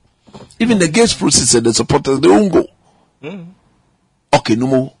 Even the guest process said the supporters, they won't go. Okay, no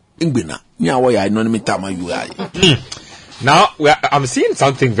more. Now, I'm seeing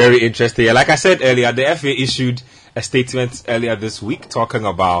something very interesting. Like I said earlier, the FA issued a statement earlier this week talking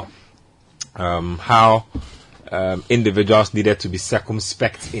about how individuals needed to be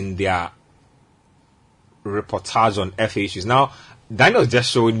circumspect in their reportage on FA issues. Now, Daniel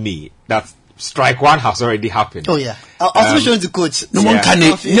just showed me that strike one has already happened. Oh yeah, I'll show the coach. No one can.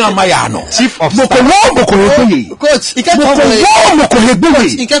 Chief of staff. Coach, he can't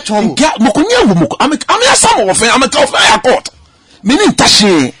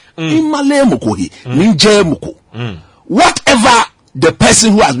whatever the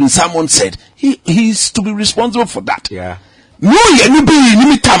person who has been summoned said, he's to be responsible for that. Yeah. No,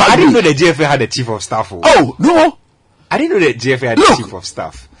 I didn't know the GFA had a chief of staff. Oh no, I didn't know the GFA had a chief of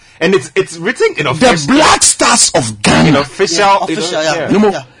staff. And it's written in official. The Black Stars of Ghana. In official.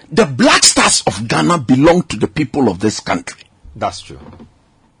 The Black Stars of Ghana belong to the people of this country. That's true.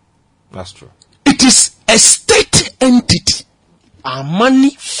 That's true. It is a state entity. Our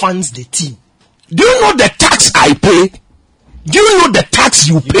money funds the team. Do you know the tax I pay? Do you know the tax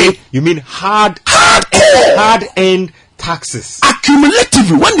you pay? You mean hard-earned taxes?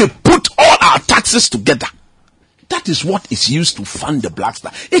 Accumulatively, when they put all our taxes together, that is what is used to fund the Black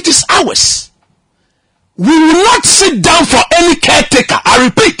Star. It is ours. We will not sit down for any caretaker. I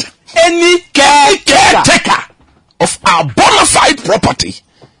repeat, any caretaker of our bona fide property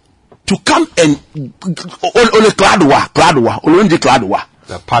to come and the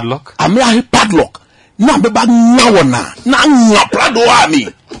padlock. Padlock. Na beba na pradoa mi.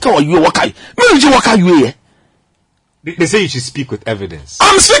 Ka you wakai. Me you wakai you. They say you should speak with evidence.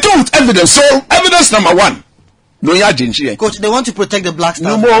 I'm speaking with evidence. So evidence number one. No ya jinchi. Coach, they want to protect the Black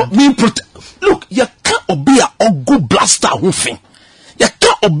Stars. No more mean protect. Look, you can't obey a good blaster who thing. You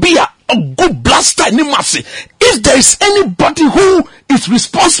can't obey a good blaster ni masi. If there is anybody who is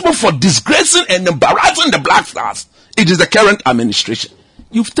responsible for disgracing and embarrassing the Black Stars, it is the current administration.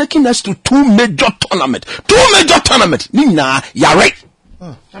 You've taken us to two major tournaments. Nina, you're right.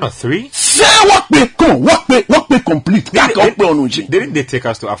 Not three? Say what we come on, what we complete. Didn't they take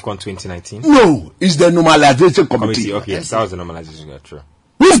us to AFCON 2019? No, it's the normalization committee. Okay, yes, that was the normalization. Yeah, true.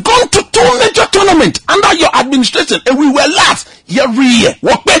 We've gone to two major tournaments under your administration, and we were last every year.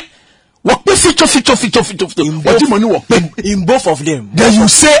 What feature. In both of them. Then you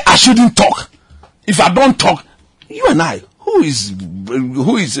say I shouldn't talk. If I don't talk, you and I, who is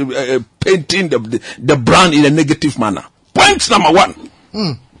painting the brand in a negative manner? Point number one.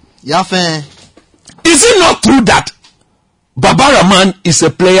 Is it not true that Baba Rahman is a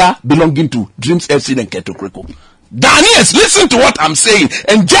player belonging to Dreams FC and Keto Kreko? Daniels, listen to what I'm saying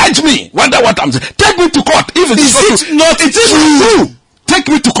and judge me whether what I'm saying. Take me to court. If it is not true, take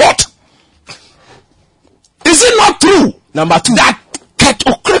me to court. Is it not true? Number two, that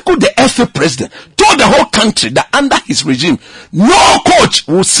Keto Kreko, the FA president, told the whole country that under his regime, no coach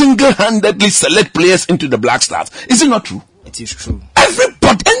will single-handedly select players into the Black Stars. Is it not true? It is true.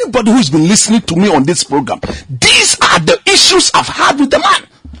 Anybody who's been listening to me on this program, these are the issues I've had with the man.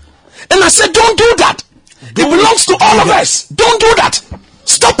 And I said, don't do that. It belongs to all of us. Don't do that.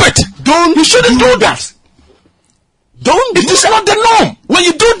 Stop it. You shouldn't do that. It is not the norm. When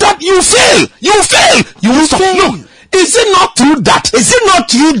you do that, you fail. You will stop. No. Is it not true that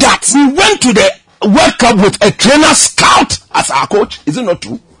we went to the World Cup with a trainer scout as our coach? Is it not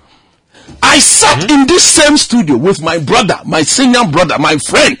true? I sat in this same studio with my brother, my senior brother, my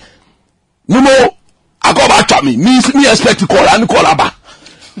friend. No more. I go back to me expect to call Abba.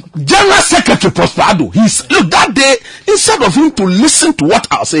 General Secretary Prosperado. Look, that day, instead of him to listen to what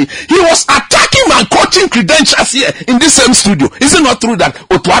I'll say, he was attacking my coaching credentials here in this same studio. Is it not true that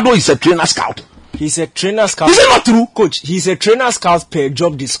Otuado is a trainer scout? He's a trainer scout. Is it not true? Coach, he's a trainer scout per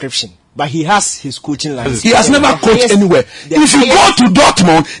job description. But he has his coaching license. He has never coached anywhere. If you go to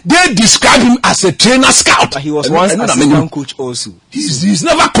Dortmund, they describe him as a trainer scout. But he was once assistant coach also. He's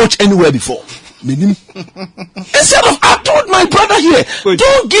never coached anywhere before. Minim. Instead of, I told my brother here,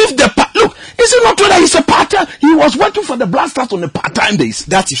 don't give the look. Is it not true that he's a part-time? He was working for the Black Stars on the part-time days.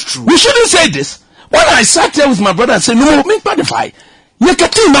 That is true. We shouldn't say this. When I sat there with my brother and said, no, make badify.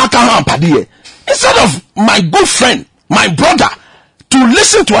 Instead of my good friend, my brother, to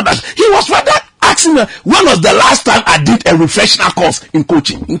listen to others, he was rather asking me, when was the last time I did a refresher course in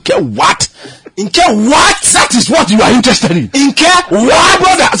coaching? In care what? In care what? That is what you are interested in. In care what,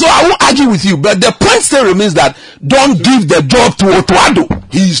 brother? So I won't argue with you, but the point still remains that don't give the job to Otuado.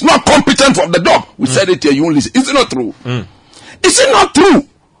 He is not competent for the job. We said it here, you won't listen. Is it not true? Is it not true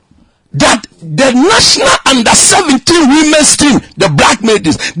that the national under-17 women's team, the Black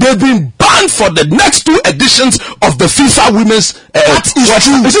Maidens, they've been banned for the next 2 editions of the FIFA women's that is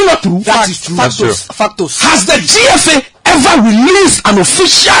true. Is it not true? That is true. Factos. Has the GFA ever released an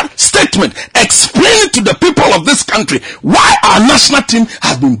official statement explaining to the people of this country why our national team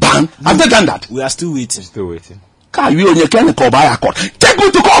has been banned? Have they done that? We are still waiting. Still waiting. Take me to court. Take me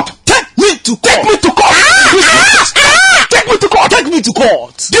to court. Take me to court. Take me to court. Take me to court. Take me to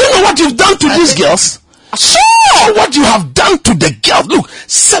court. Do you know what you've done to these girls? Sure, what you have done to the girls. Look,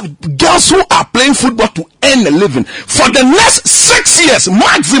 girls who are playing football to earn a living for the next 6 years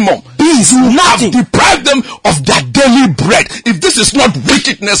maximum. Please, you have deprived them of their daily bread. If this is not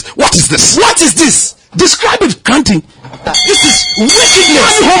wickedness, what is this? What is this? Describe it, Kanti. This is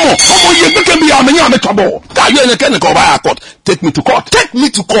wickedness. Take me to court. Take me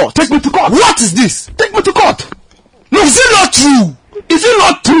to court. Take me to court. What is this? Take me to court. No, is it not true? Is it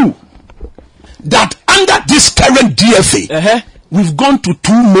not true that under this current DFA, we've gone to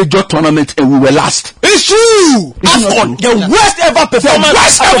 2 major tournaments and we were last? It's true. AFCON, the worst ever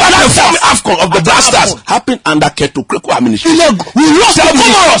performance. AFCON of the Black Stars happened under Keto Kreko administration. We lost the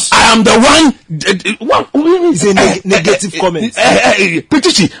Comoros. I am the one. It's a negative comment.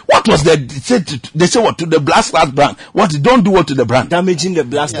 Petichi, what was the? They say what to the Black Stars brand? What? Don't do what to the brand? Damaging the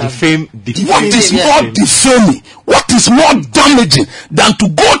Black Stars. Defame. What is more defaming? What is more damaging than to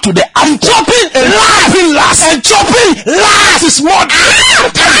go to the and chopping last and chopping last is more.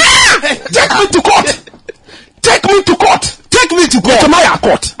 Take me to court. Take me to court. Take me to court. Take my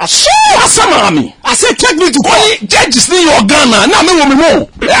court. I said, take me to court. Judges need your Ghana. Now me more.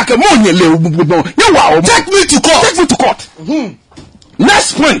 Take me to court. Take me to court.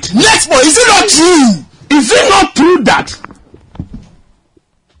 Next point. Next point. Is it not true? Is it not true that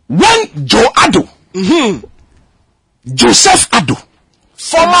when Joe Ado, Joseph Ado,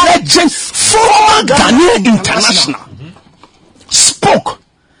 former legend, former Ghanaian international, spoke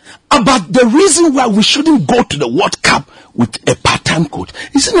about the reason why we shouldn't go to the World Cup with a part-time coach?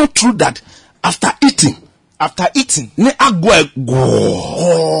 Is it not true that after eating, ne agwe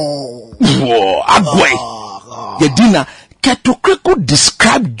the dinner, Keto Kreko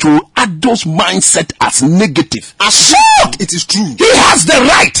described Joe Ado's mindset as negative. It is true. He has the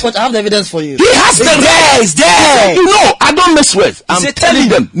right. But I have the evidence for you. He has the right. There. You know, I don't mess with. I'm telling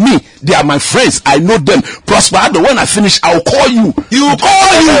them, they are my friends. I know them. Prosper Ado, when I finish, I'll call you. You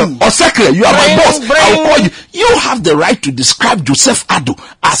call you. Osakre, you are my boss. I'll call you. You have the right to describe Joseph Ado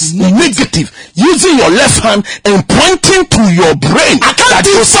as negative, using your left hand and pointing to your brain. I can't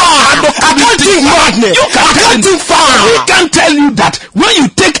think far. I can't think madness. You can't think far. We can tell you that when you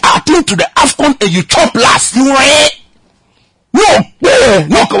take our team to the AFCON and you chop last, you last.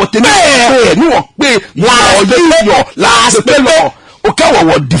 Okay,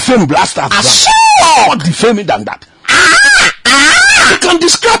 what defame Black Stars? More defaming than that. You can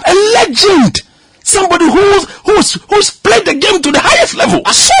describe a legend, somebody who's played the game to the highest level.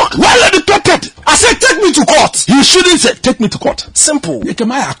 Well educated. I said, take me to court. You shouldn't say, take me to court. Simple.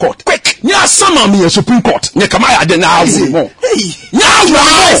 Nyekemaya court. Quick. Nya sama me Supreme Court. Nyekemaya de na awu more.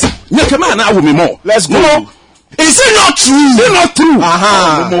 Nyekemaya na awu more. Let's go. No. Is it not true? Is it not true?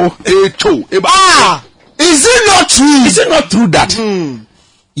 Is it not true? Is it not true that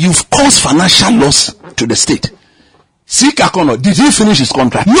you've caused financial loss to the state? Sikakono, did he finish his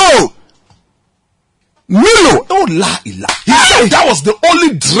contract? No. Milo, oh la ila. He said that was the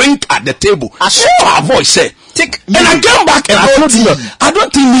only drink at the table. Our voice said, take. And I came back and I told him, I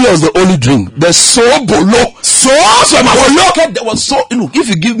don't think Milo was the only drink. The Sobolo. There was so, look, if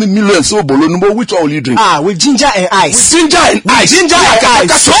you give me Milo and Sobolo, no, which one will you drink? With ginger and ice. With ginger and ice. Ginger and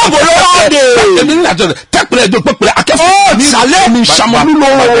ice. Sobolo.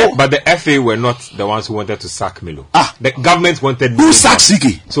 But the FA were not the ones who wanted to sack Milo. The government wanted. Who sacked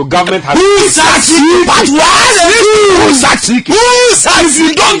Siki? So government has. Who sacked Siki? But why? Who sacked Siki? Who sacked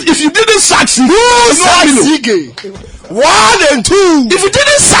Siki? If you didn't sack Siki, who sacked Siki? 1 and 2. If you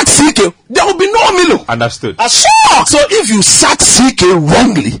didn't sack CK, there will be no Milo. Understood. So if you sack CK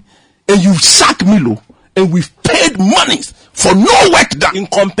wrongly and you sack Milo, and we've paid money for no work done. In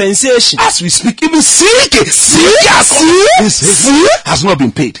compensation. As we speak, even CK has not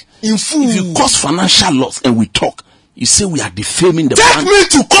been paid. In full. If you cause financial loss and we talk, you say we are defaming the Take brand. me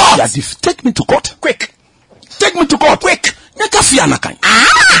to court. Take me to court. Quick. Take me to court. Quick.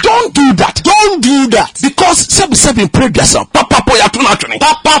 Don't do that. Don't do that. Because seven prayed yourself. Papa po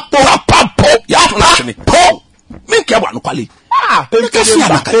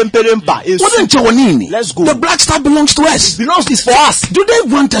Let's go. The Black Star belongs to us. It's for us. Do they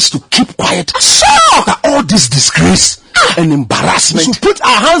want us to keep quiet? Sure. All this disgrace and embarrassment. We should put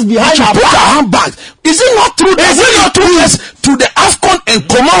our hands behind our put back. our hand back. Is it not true? Is it not true? Yes. To the AFCON and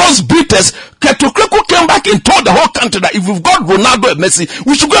Comoros beaters, Ketokreku came back and told the whole country that if we've got Ronaldo and Messi,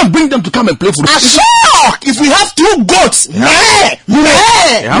 we should go and bring them to come and play football. Sure. If we have 2 goats.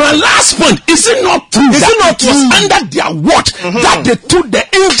 My last point, is it not true? Is it not it was under their watch that they took the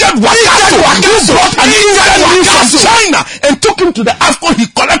injured Wakaso, who brought an injured man from China and took him to the AFCON? He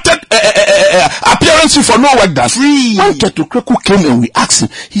collected appearance fee for no work done. When Ketokreku came and we asked him,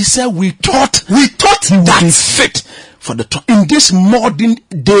 he said we thought he would be fit for the in this modern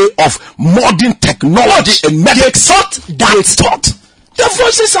day of modern technology and medicine. They thought the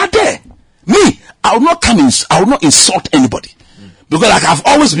voices are there. Me, I will not insult anybody. Because like I've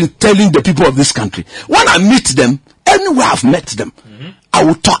always been telling the people of this country, when I meet them, anywhere I've met them, I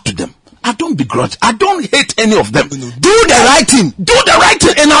will talk to them. I don't begrudge. I don't hate any of them. Do the right thing. Do the right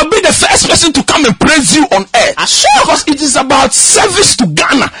thing, and I'll be the first person to come and praise you on air. Sure. Because it is about service to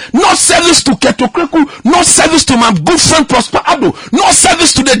Ghana, not service to Ketokreku, not service to my good friend Prosper Ado, not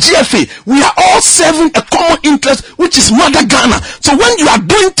service to the GFA. We are all serving a common interest, which is Mother Ghana. So when you are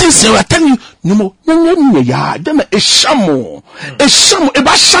doing things, you are telling you, no,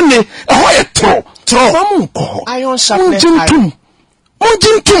 iron sharpness.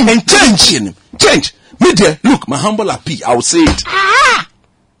 And change. Media, look, my humble appeal, I will say it.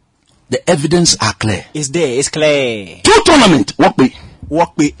 The evidence are clear. It's there, it's clear. 2 tournaments, Walk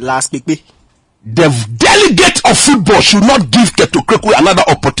way, last week. The delegate of football should not give Ketokreku another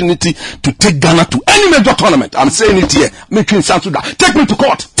opportunity to take Ghana to any major tournament. I'm saying it here. Making sense to that. Take me to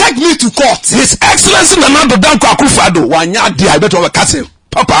court. Take me to court. His Excellency Nana Danko Akufo-Addo, Wanya Dia, I bet over Kasim,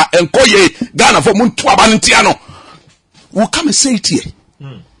 Papa, and Koye, Ghana for Muntu Abantiano. We'll come and say it here.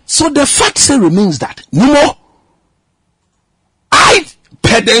 So the fact still remains that no more.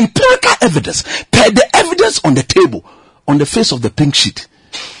 Per the empirical evidence, per the evidence on the table, on the face of the pink sheet,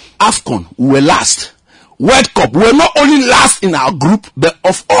 AFCON, we were last. World Cup, we were not only last in our group, but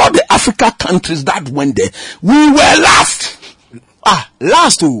of all the Africa countries that went there, we were last.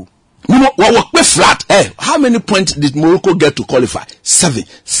 Last too. You know, we're flat. How many points did Morocco get to qualify? 7.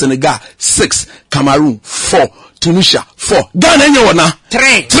 Senegal, 6. Cameroon, 4. Tunisia, 4. Ghana,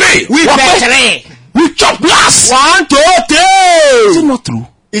 3. We bet 3. We chopped last. 1, 2, 3. Is it not true?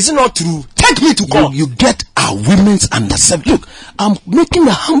 Is it not true? Take me to court. You get our women's under 7. Look, I'm making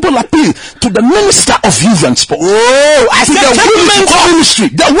a humble appeal to the Minister of Youth and Sport. I said the women's ministry.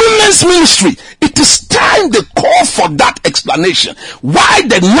 The women's ministry. It is time they call for that explanation. Why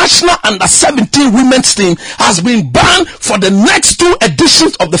the national under 17 women's team has been banned for the next 2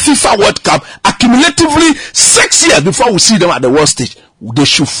 editions of the FIFA World Cup, accumulatively 6 years before we see them at the world stage. They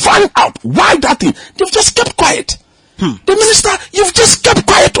should find out why that thing. They've just kept quiet. The minister, you've just kept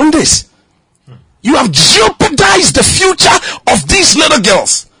quiet on this. You have jeopardized the future of these little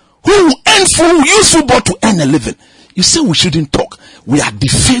girls who will use football to earn a living. You say we shouldn't talk. We are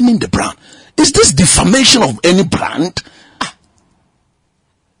defaming the brand. Is this defamation of any brand?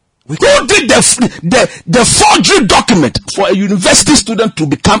 Who did the forgery document for a university student to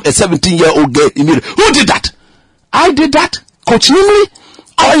become a 17-year-old girl immediately? Who did that? I did that. Coach Nimri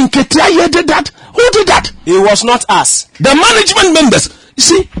or Nketia did that. Who did that? It was not us. The management members. You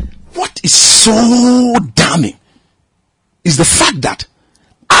see, what is so damning is the fact that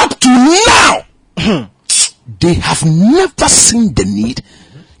up to now, they have never seen the need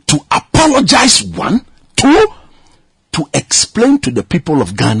to apologize, 1, 2, to explain to the people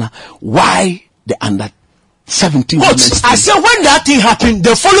of Ghana why the under 17 I said when that thing happened,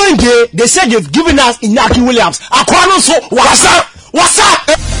 the following day, they said they've given us Inaki Williams. What's up?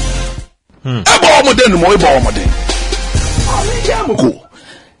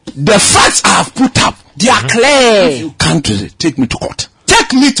 The facts I have put up, they are clear. If you can't take me to court.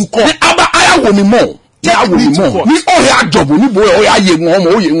 Take me to court.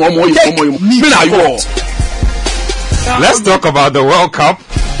 Let's talk about the World Cup.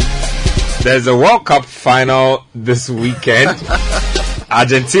 There's a World Cup final this weekend.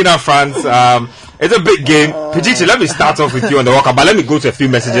 Argentina, France. It's a big game. Pichichi, let me start off with you on the World Cup, but let me go to a few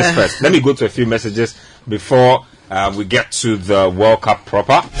messages first. Let me go to a few messages before we get to the World Cup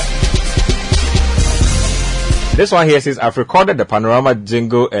proper. This one here says, I've recorded the Panorama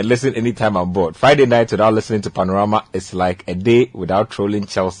jingle and listen anytime I'm bored. Friday night without listening to Panorama is like a day without trolling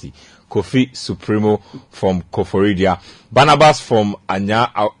Chelsea. Kofi Supremo from Koforidia. Barnabas from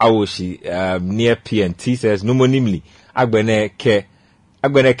Anya Awoshi near PNT says, Numonimli. Agbeneke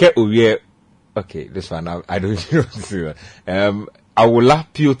Uye. Okay, this one, I don't know what to say. Awula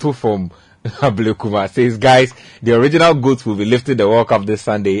Pioto from Ablekuma says, guys, the original goats will be lifting the World Cup this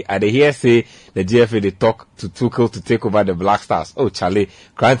Sunday. And they hear say the GFA they talk to Tuchel to take over the Black Stars. Oh, Charlie,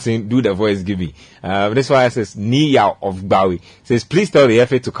 Cranton, do the voice, give me. This one says, Nia of Bawi says, please tell the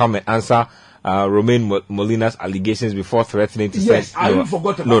FA to come and answer Romain Molina's allegations before threatening to Yes, send. I even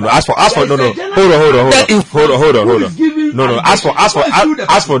forgot about no, that. ask for, There no, is no, a general- hold on. Who is giving No, ask for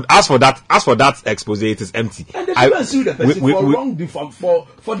allegations? ask for that expose. It is empty. And they should sue the person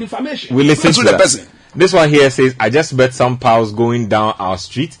for defamation. We listen Sue to the that. person. This one here says, I just met some pals going down our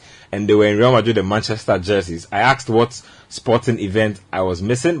street and they were in Real Madrid and Manchester jerseys. I asked what sporting event I was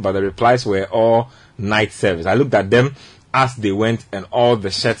missing, but the replies were all night service. I looked at them as they went and all the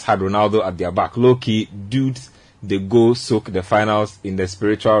shirts had Ronaldo at their back. Low key, dudes, they go soak the finals in the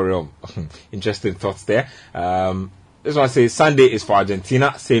spiritual realm. Interesting thoughts there. This one says, Sunday is for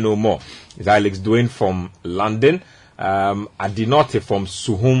Argentina, say no more. It's Alex Dwayne from London. Adinote from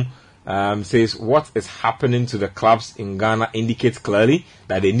Suhum says, what is happening to the clubs in Ghana indicates clearly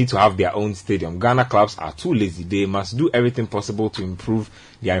that they need to have their own stadium. Ghana clubs are too lazy. They must do everything possible to improve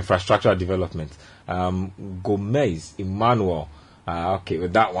their infrastructure development. Gomez Emmanuel. Okay,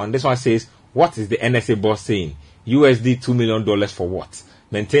 with that one. This one says, what is the NSA boss saying? USD $2 million for what?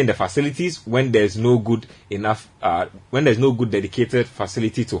 Maintain the facilities when there's no good enough, when there's no good dedicated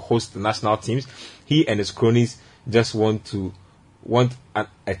facility to host the national teams. He and his cronies just want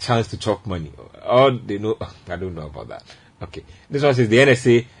a chance to chop money. All they know, I don't know about that. Okay, this one says the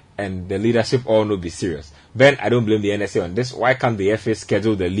NSA and the leadership all know be serious. Ben, I don't blame the NSA on this. Why can't the FA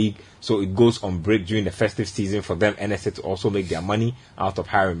schedule the league so it goes on break during the festive season for them NSA to also make their money out of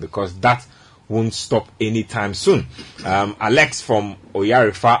hiring, because that won't stop anytime soon. Alex from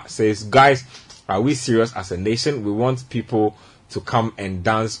Oyarifa says, guys, are we serious as a nation? We want people to come and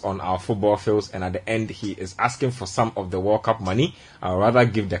dance on our football fields, and at the end he is asking for some of the World Cup money. I'd rather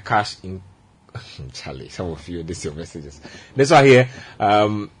give the cash in. Charlie, some of you, this is your messages. This one here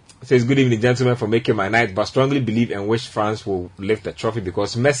says, good evening, gentlemen, for making my night, but strongly believe and wish France will lift the trophy,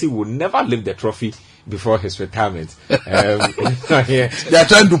 because Messi will never lift the trophy before his retirement. They are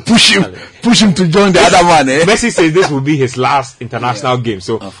trying to push him to join the other man. Messi says this will be his last international game,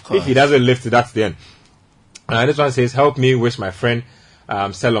 so if he doesn't lift it, that's the end. This one says, help me wish my friend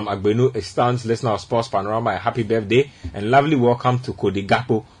Selom Agbenu, a staunch listener of Sports Panorama, a happy birthday and lovely welcome to Kodi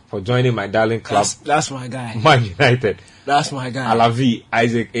Gakpo for joining my darling club. That's my guy. Man United. That's my guy. Alavi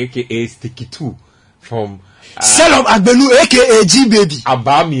Isaac, aka Sticky 2 from Selom Agbenu, aka G Baby.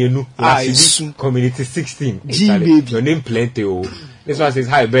 Abamienu, Isu. Community 16. G Baby. Your name plenty. This one says,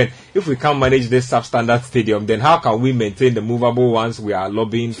 hi Ben, if we can't manage this substandard stadium, then how can we maintain the movable ones we are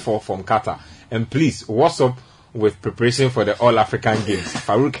lobbying for from Qatar? And please, what's up with preparation for the All African Games?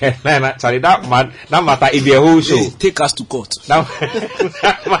 Farouk Headliner, Charlie, that matter is a whole show. Hey, take us to court. That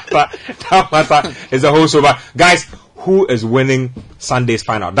matter is a whole show. But guys, who is winning Sunday's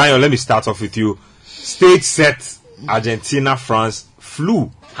final? Daniel, let me start off with you. Stage set, Argentina, France. Flu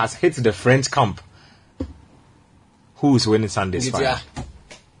has hit the French camp. Who is winning Sunday's final?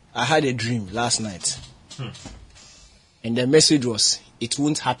 I had a dream last night. And the message was, it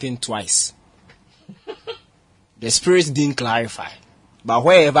won't happen twice. The spirit didn't clarify. But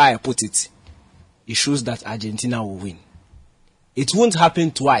wherever I put it, it shows that Argentina will win. It won't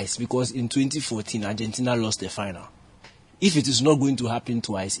happen twice because in 2014, Argentina lost the final. If it is not going to happen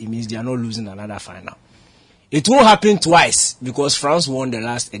twice, it means they are not losing another final. It won't happen twice because France won the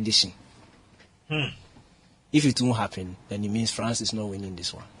last edition. If it won't happen, then it means France is not winning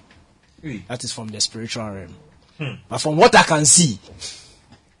this one. That is from the spiritual realm. But from what I can see,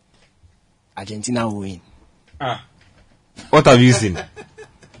 Argentina will win. What have you seen?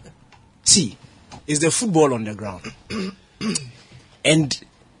 See, it's the football on the ground. And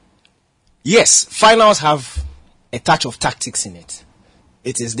yes, finals have a touch of tactics in it.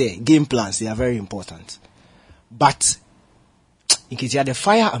 It is there. Game plans, they are very important. But in case the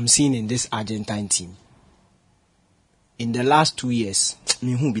fire I'm seeing in this Argentine team, in the last 2 years,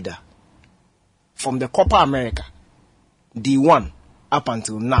 from the Copa America, D1 up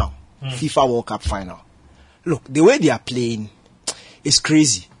until now, FIFA World Cup final. Look, the way they are playing is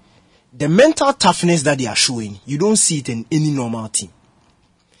crazy. the mental toughness that they are showing, you don't see it in any normal team.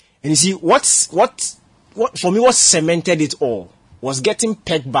 And you see, what for me, what cemented it all was getting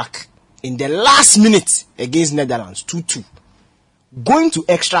pegged back in the last minute against Netherlands, 2-2. Going to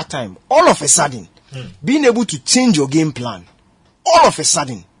extra time, all of a sudden, being able to change your game plan, all of a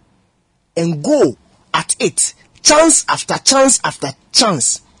sudden, and go at it, chance after chance after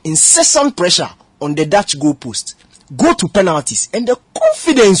chance, incessant pressure on the Dutch goalpost, go to penalties, and the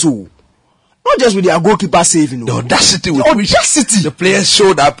confidence, not just with their goalkeeper saving, The audacity with the which audacity. the players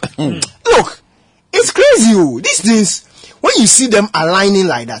showed up. Look, it's crazy. These things, when you see them aligning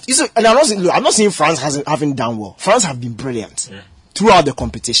like that, you see, and I'm not saying France haven't done well. France have been brilliant throughout the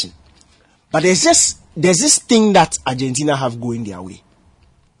competition, but there's this thing that Argentina have going their way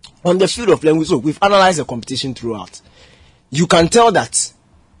on the field of play. So we've analyzed the competition throughout. You can tell that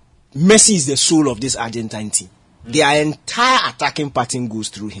Messi is the soul of this Argentine team. Their entire attacking pattern goes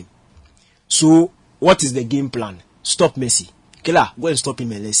through him. So, what is the game plan? Stop Messi. Killer, go and stop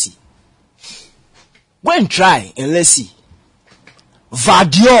him and let's see. Go and try and let's see.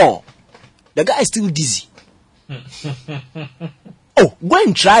 Vardiol, the guy is still dizzy. Oh, go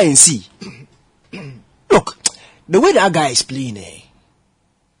and try and see. Look, the way that guy is playing,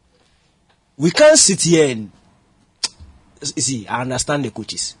 we can't sit here and see. I understand the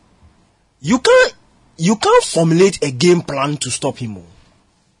coaches. You can't formulate a game plan to stop him.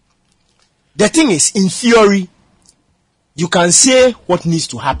 The thing is, in theory, you can say what needs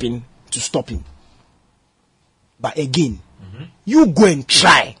to happen to stop him. But again, you go and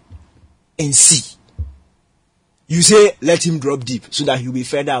try and see. You say, let him drop deep so that he'll be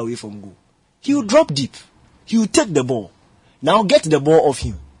further away from goal. He'll drop deep. He'll take the ball. Now get the ball off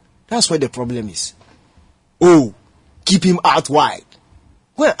him. That's where the problem is. Oh, keep him out wide.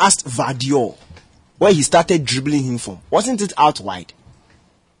 When I asked Vardiol where he started dribbling him from, wasn't it out wide?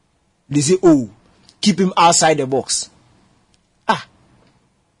 They say, oh, keep him outside the box.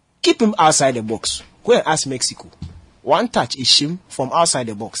 Keep him outside the box. Go and ask Mexico. One touch is him from outside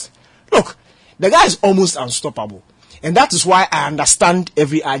the box. Look, the guy is almost unstoppable. And that is why I understand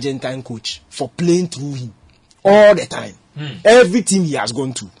every Argentine coach for playing through him all the time. Every team he has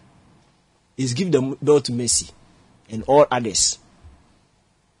gone to is give the ball to Messi and all others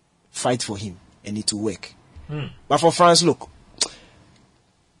fight for him and it will work. But for France, look,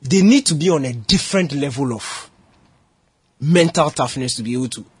 they need to be on a different level of mental toughness to be able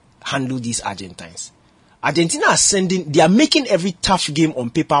to handle these Argentines. Argentina are making every tough game on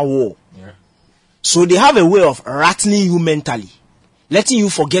paper war. So they have a way of rattling you mentally, letting you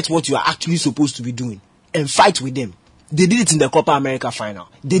forget what you are actually supposed to be doing and fight with them. They did it in the Copa America final.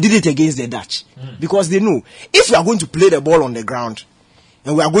 They did it against the Dutch. Because they know, if we are going to play the ball on the ground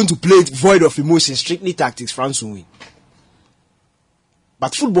and we are going to play it void of emotion, strictly tactics, France will win.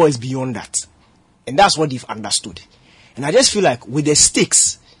 But football is beyond that. And that's what they've understood. And I just feel like with the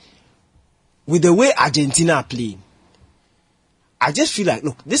stakes, with the way Argentina are playing, I just feel like,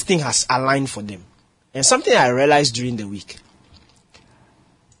 look, this thing has aligned for them. And something I realized during the week,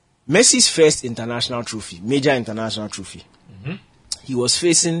 Messi's first international trophy, major international trophy, he was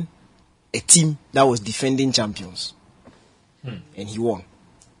facing a team that was defending champions. And he won.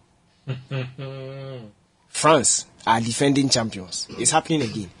 France are defending champions. It's happening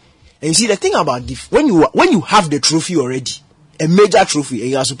again. And you see, the thing about when you have the trophy already, a major trophy,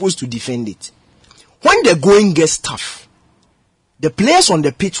 and you are supposed to defend it, when the going gets tough, the players on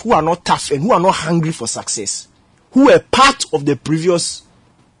the pitch who are not tough and who are not hungry for success, who were part of the previous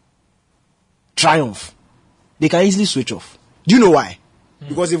triumph, they can easily switch off. Do you know why?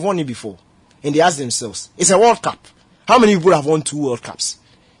 Because they've won it before. And they ask themselves, it's a World Cup. How many people have won 2 World Cups?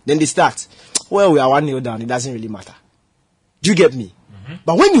 Then they start, well, we are 1-0 down. It doesn't really matter. Do you get me?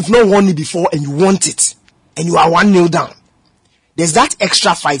 But when you've not won it before and you want it, and you are 1-0 down, there's that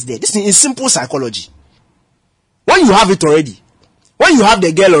extra fight there. This is simple psychology. When you have it already, when you have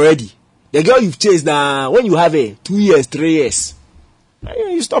the girl already, the girl you've chased, when you have 2 years, 3 years,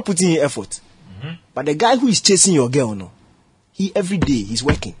 you stop putting in effort. But the guy who is chasing your girl, no, he every day he's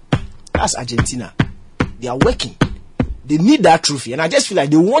working. That's Argentina. They are working. They need that trophy, and I just feel like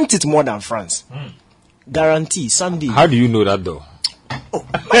they want it more than France. Guarantee Sunday. How do you know that though? Oh,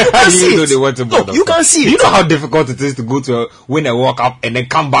 How do you know they want it more than you can France? see it. Do you know how difficult it is to go to win a World Cup and then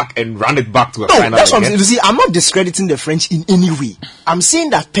come back and run it back to a No, final? that's what I'm again? saying. You see, I'm not discrediting the French in any way. I'm saying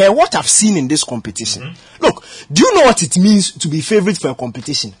that per what I've seen in this competition. Look, do you know what it means to be favorite for a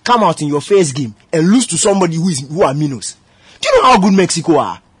competition? Come out in your first game and lose to somebody who are minnows. Do you know how good Mexico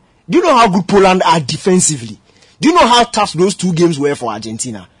are? Do you know how good Poland are defensively? Do you know how tough those 2 games were for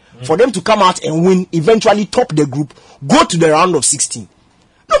Argentina? For them to come out and win, eventually top the group, go to the round of 16.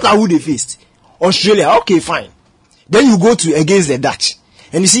 Look at who they faced. Australia, okay, fine. Then you go to against the Dutch.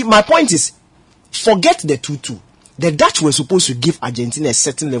 And you see, my point is, forget the 2-2. The Dutch were supposed to give Argentina a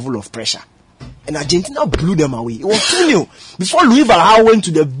certain level of pressure. And Argentina blew them away. It was 2-0. Before Louis van Gaal went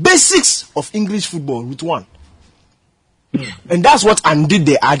to the basics of English football with one. And that's what undid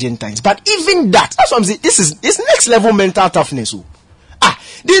the Argentines. But even that, that's what I'm saying. This next level mental toughness.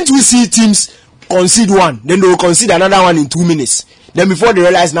 Didn't we see teams concede one, then they will concede another one in 2 minutes? Then before they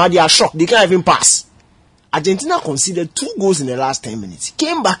realize now they are shocked, they can't even pass. Argentina conceded 2 goals in the last 10 minutes.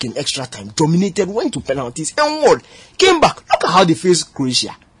 Came back in extra time, dominated, went to penalties, and won. Came back. Look at how they faced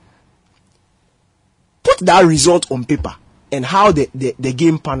Croatia. Put that result on paper and how the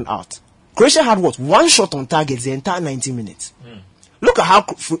game panned out. Croatia had what? 1 shot on target the entire 90 minutes. Look at how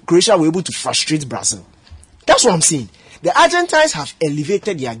Croatia were able to frustrate Brazil. That's what I'm saying. The Argentines have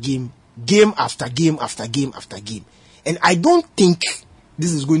elevated their game after game after game after game. And I don't think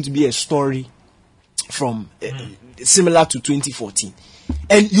this is going to be a story from similar to 2014.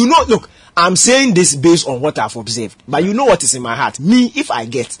 And you know, look, I'm saying this based on what I've observed. But you know what is in my heart. Me, if I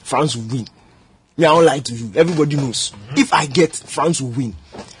get, France will win. Me, I don't lie to you. Everybody knows. If I get, France will win.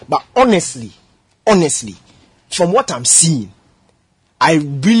 But honestly, from what I'm seeing, I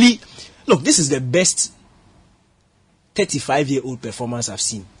really... Look, this is the best 35-year-old performance I've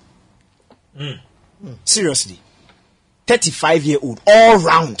seen. Seriously. 35-year-old, all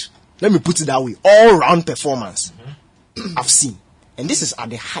round. Let me put it that way. All round performance I've seen. And this is at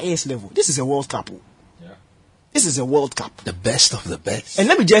the highest level. This is a World Cup. Yeah. This is a World Cup. The best of the best. And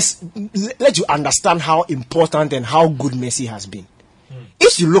let me just let you understand how important and how good Messi has been.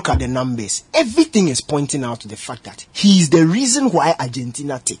 If you look at the numbers, everything is pointing out to the fact that he is the reason why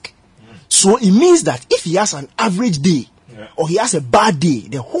Argentina take. So it means that if he has an average day or he has a bad day,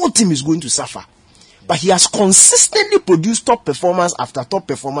 the whole team is going to suffer. But he has consistently produced top performance after top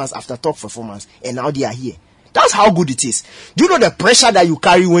performance after top performance, and now they are here. That's how good it is. Do you know the pressure that you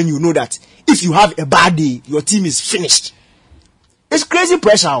carry when you know that if you have a bad day, your team is finished? It's crazy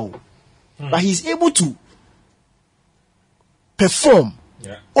pressure. But he's able to perform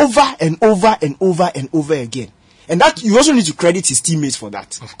over and over and over and over again. And that you also need to credit his teammates for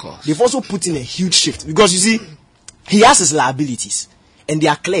that. Of course. They've also put in a huge shift. Because you see, he has his liabilities. And they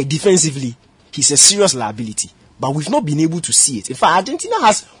are clear defensively. He's a serious liability. But we've not been able to see it. In fact, Argentina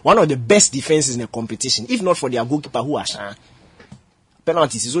has one of the best defenses in the competition. If not for their goalkeeper who has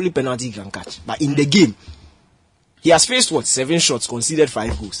penalties. It's only penalty he can catch. But in the game, he has faced 7 shots, conceded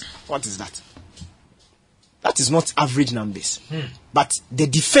 5 goals. What is that? That is not average numbers. But the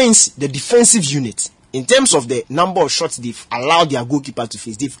defensive unit, in terms of the number of shots they've allowed their goalkeeper to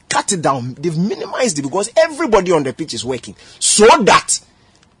face, they've cut it down. They've minimized it because everybody on the pitch is working. So that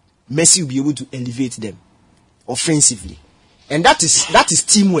Messi will be able to elevate them offensively. And that is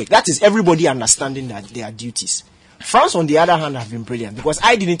teamwork. That is everybody understanding that their duties. France, on the other hand, have been brilliant because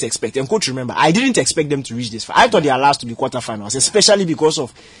I didn't expect, and coach, remember, I didn't expect them to reach this far. I thought they are last to be quarterfinals, especially because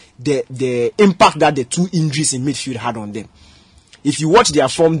of the impact that the 2 injuries in midfield had on them. If you watch their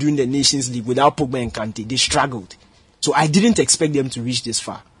form during the Nations League without Pogba and Kante, they struggled. So I didn't expect them to reach this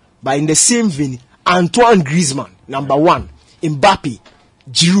far. But in the same vein, Antoine Griezmann, number 1, Mbappe,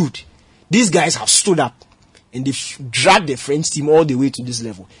 Giroud, these guys have stood up and they've dragged the French team all the way to this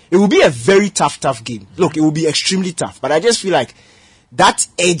level. It will be a very tough game. Look, it will be extremely tough. But I just feel like that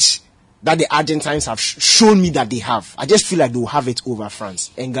edge that the Argentines have shown me that they have, I just feel like they will have it over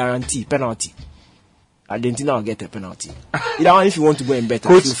France and guarantee penalty. Argentina will get a penalty. Either one, if you want to go and bet.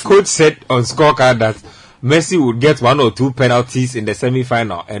 Coach said on scorecard that Messi would get 1 or 2 penalties in the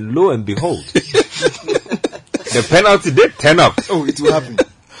semi-final, and lo and behold, the penalty did turn up. Oh, it will happen.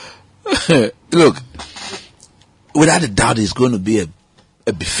 Look, without a doubt, it's going to be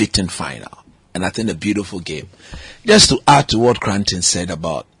a befitting final, and I think a beautiful game. Just to add to what Cranton said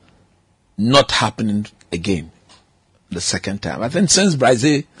about not happening again the second time. I think since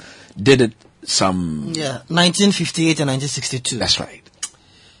Brazil did it 1958 and 1962. That's right.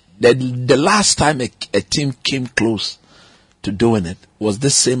 The last time a team came close to doing it was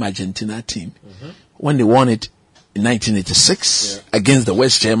this same Argentina team when they won it in 1986 against the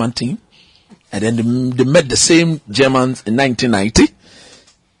West German team. And then they met the same Germans in 1990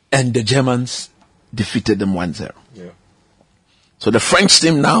 and the Germans defeated them 1-0. Yeah. So the French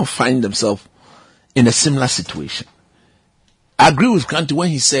team now find themselves in a similar situation. I agree with Kanti when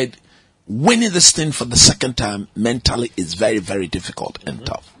he said winning this thing for the second time mentally is very, very difficult and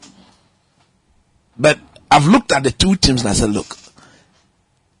tough. But I've looked at the 2 teams and I said, look,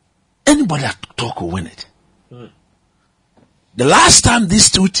 anybody at talk will win it. The last time these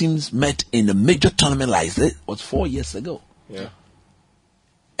 2 teams met in a major tournament like this was 4 years ago. Yeah.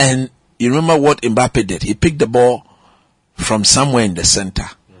 And you remember what Mbappe did? He picked the ball from somewhere in the center.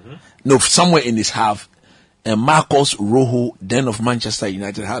 No, somewhere in his half. And Marcos Rojo, then of Manchester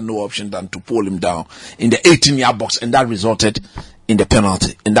United, had no option than to pull him down in the 18-yard box, and that resulted in the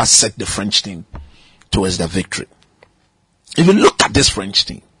penalty. And that set the French team towards the victory. If you look at this French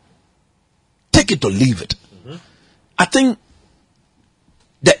team, take it or leave it. I think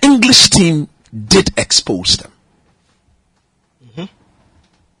the English team did expose them.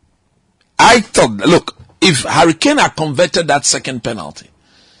 I thought, look, if Harry Kane had converted that second penalty,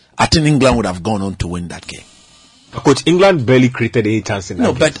 I think England would have gone on to win that game. Coach, England barely created any chance in that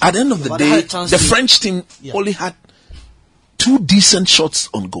game. But at the end of the day, the French team only had 2 decent shots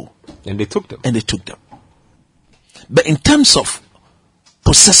on goal. And they took them. But in terms of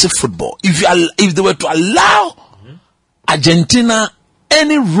possessive football, if they were to allow Argentina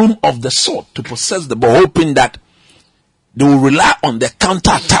any room of the sort to possess the ball, hoping that they will rely on the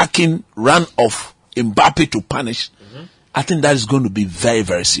counter-attacking run of Mbappe to punish, I think that is going to be very,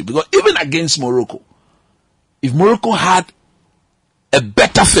 very serious. Because even against Morocco, if Morocco had a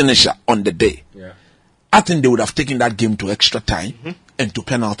better finisher on the day, I think they would have taken that game to extra time and to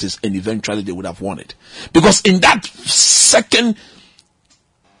penalties, and eventually they would have won it. Because in that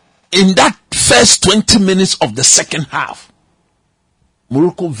first 20 minutes of the second half,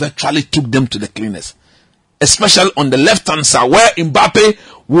 Morocco virtually took them to the cleaners. Especially on the left-hand side, where Mbappe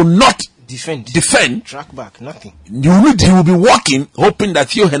will not defend. Track back, nothing. He will be walking, hoping that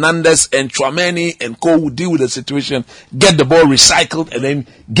Theo Hernandez and Tchouameni and Co will deal with the situation, get the ball recycled, and then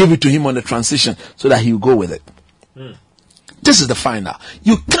give it to him on the transition so that he will go with it. This is the final.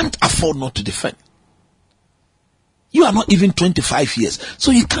 You can't afford not to defend. You are not even 25 years, so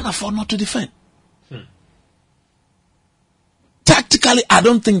you can't afford not to defend. Tactically, I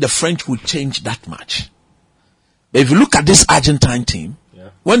don't think the French would change that much. But if you look at this Argentine team,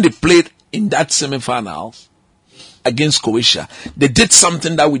 when they played in that semi-finals against Croatia, they did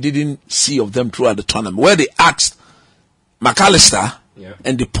something that we didn't see of them throughout the tournament, where they asked McAllister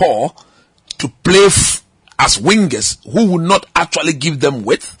and DePaul to play as wingers who would not actually give them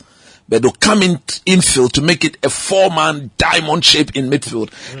width, but they'll come infield to make it a 4-man diamond shape in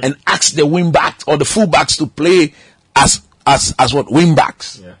midfield and ask the wing-backs or the full-backs to play as what?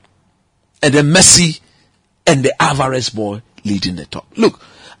 Wing-backs. And then Messi and the Alvarez boy leading the top. Look,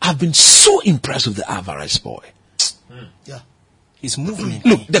 I've been so impressed with the Alvarez boy. His movement.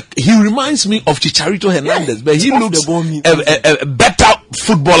 Look, he reminds me of Chicharito Hernandez, but he looks a better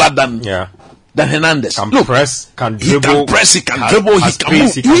footballer than Hernandez. Can press, can dribble. He can dribble, he can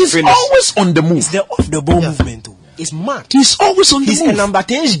move. He's always on the move. It's the off-the-ball movement too. It's mad. He's always on the move. He's a number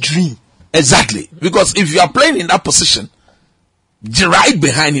 10's dream. Exactly. Because if you are playing in that position, right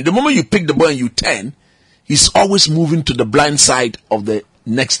behind him, the moment you pick the ball and you turn, he's always moving to the blind side of the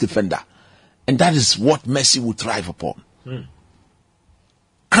next defender. And that is what Messi will thrive upon.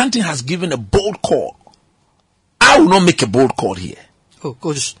 Hunting has given a bold call. I will not make a bold call here. Oh,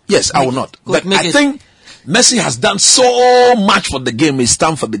 coach. Yes, I will not. But I think Messi has done so much for the game. It's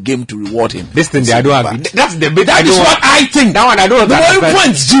time for the game to reward him. This thing, I don't agree. That's the bit. That is what I think. That one I don't understand.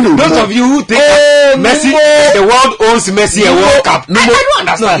 Points, Gino. Those of you who think Messi, the world owes Messi a World Cup. I don't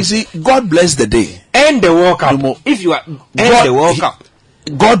understand. No, you see, God bless the day. End the World Cup. If you are the World Cup.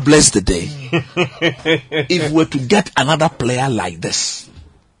 God bless the day. If we were to get another player like this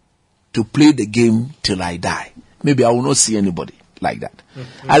to play the game till I die, maybe I will not see anybody like that.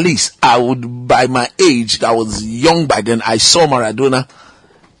 At least I would, by my age, I was young by then, I saw Maradona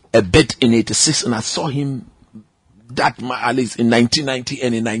a bit in 86, and I saw him at least in 1990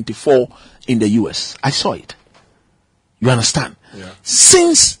 and in 94 in the US. I saw it. You understand?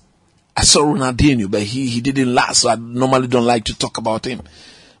 Since I saw Ronaldinho, but he didn't last, so I normally don't like to talk about him.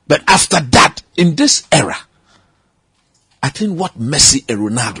 But after that, in this era, I think what Messi and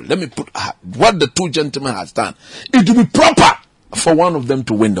Ronaldo, let me put what the two gentlemen has done, it will be proper for one of them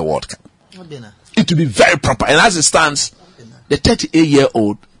to win the World Cup. It will be very proper. And as it stands, the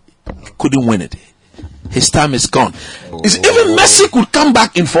 38-year-old couldn't win it. His time is gone. Even Messi could come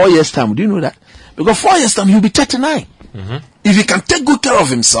back in 4 years' time. Do you know that? Because 4 years' time, he'll be 39. If he can take good care of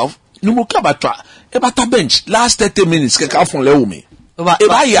himself, bench last 30 minutes.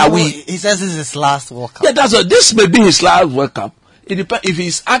 He says this is his last World Cup. Yeah, that's what. This may be his last World Cup. It depends if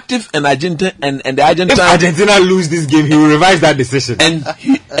he's active and Argentina and the Argentine. If Argentina lose this game, he will revise that decision. And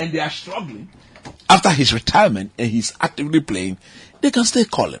they are struggling after his retirement, and he's actively playing. They can still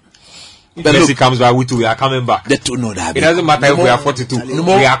call him. If Messi comes back, we are coming back. The two know that. It doesn't matter if we are 42.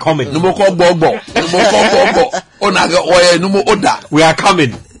 We are coming. We are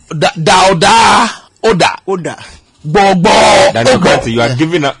coming. Oda. Daniel Kante, you are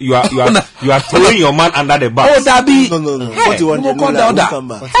giving up. You are throwing your man under the bus. Oh, Dabi. No. Hey, What you want? no more No, that. come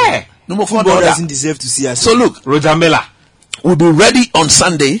back. Hey, no more Football football. doesn't deserve to see us. So look, Roger Miller. we'll be ready on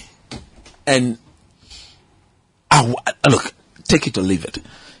Sunday, and look, take it or leave it.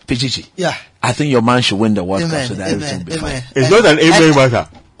 PGG. Yeah. I think your man should win the World Cup, Amen. so that everything will be fine. It's not an amen matter.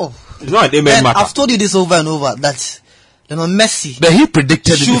 Oh, It's not an amen Ben, matter. I've told you this over and over that Messi But he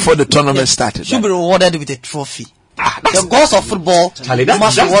predicted it should- before the tournament yeah, started. should be rewarded with a trophy. That's The goals of football Charlie, that's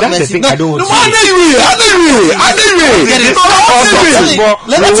must the reward thing Messi. I don't want No, to I see. Get it.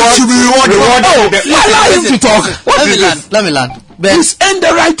 That should be rewarded. Allow him to talk. What is this? Let me land. Ben, He's earned the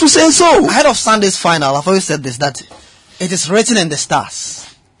right to say so. ahead of Sunday's final, I've always said this, that it is written in the stars,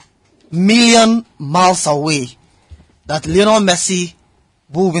 million miles away, that Lionel Messi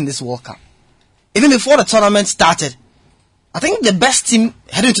will win this World Cup. Even before the tournament started, I think the best team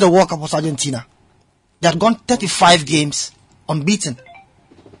heading to the World Cup was Argentina. They had gone 35 games unbeaten.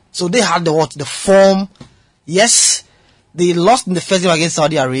 So they had the form. Yes, they lost in the first game against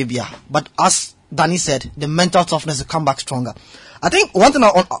Saudi Arabia, but as Danny said, the mental toughness to come back stronger. I think one thing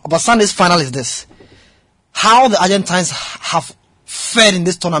about Sunday's final is this: how the Argentines have fared in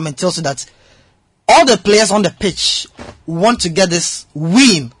this tournament tells you that all the players on the pitch want to get this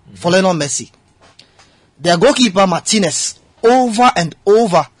win for Lionel Messi. Their goalkeeper Martinez, over and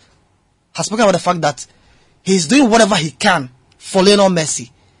over, has spoken about the fact that he's doing whatever he can for Lionel Messi.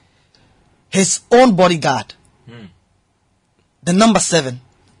 His own bodyguard, the number 7,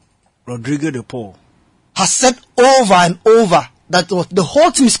 Rodrigo de Paul. has said over and over that the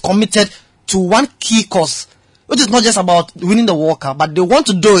whole team is committed to one key cause, which is not just about winning the World Cup, but they want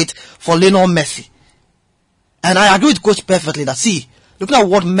to do it for Lionel Messi. And I agree with Coach perfectly that, see, looking at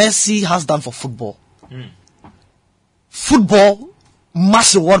what Messi has done for football, football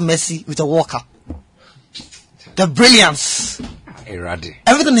must reward Messi with a World Cup. The brilliance,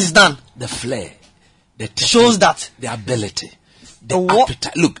 everything is done, The flair, the technique, shows that the ability, the what-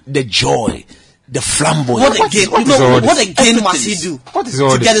 appetite. Look, the joy, the flamboyance. what again must he do What is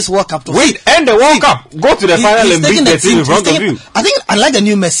all to this? get this World Cup to Wait, end the World Cup. Go to the final He's and beat taking the team in he's front of taking- you. I think I like the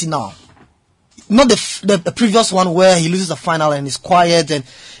new Messi now. Not the previous one where he loses the final and is quiet and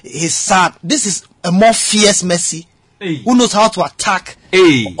he's sad. This is a more fierce Messi who knows how to attack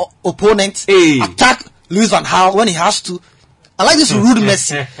opponents, attack Luis van Gaal when he has to. I like this rude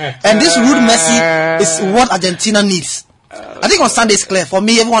Messi. And this rude Messi is what Argentina needs. I think on Sunday is clear. For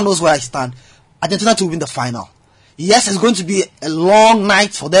me, everyone knows where I stand. Argentina to win the final. Yes, it's going to be a long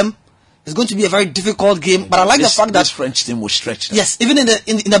night for them. It's going to be a very difficult game. But I like the fact that this French team will stretch them. yes, even in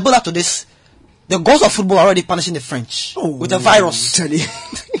the build up to this, the gods of football are already punishing the French with a virus. Charlie.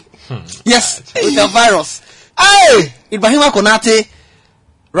 Yes, with a virus. Hey, Ibrahima Konate,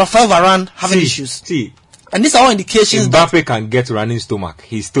 Rafael Varane having issues, See, and these are all indications that Mbappe can get running stomach.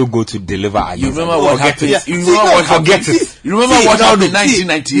 He still go to deliver against. You remember what happened? Yeah. You remember what Forget happened? it. You remember what happened in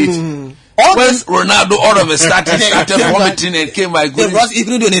 1998? all When this, Ronaldo all of a sudden started Yeah. vomiting and came by they good. brought- he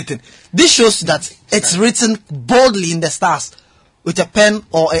couldn't do anything. This shows that it's written boldly in the stars with a pen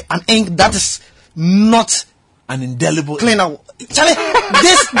or an ink that is not An indelible. clean out. Charlie,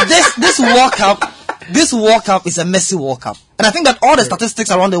 this World Cup is a messy World Cup, and I think that all the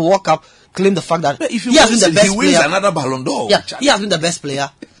statistics around the World Cup claim the fact that But if he has been the best he wins player. another Ballon d'Or. Yeah, he has been the best player.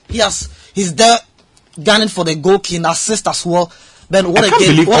 He's there gunning for the goal king, assist as well. Then what I can't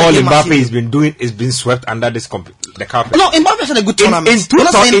again? believe What all again must Mbappe he has do? been doing is being swept under this the carpet. No, Mbappe had a good tournament. In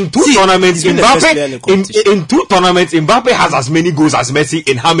two tournaments, been the best player in the competition. in two tournaments, Mbappe has as many goals as Messi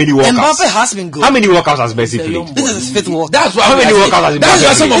in how many World Cups? Mbappe has been good. How many World Cups has Messi played? This is his fifth World Cup. That's why How many we are World Cups has saying- That's Mbappe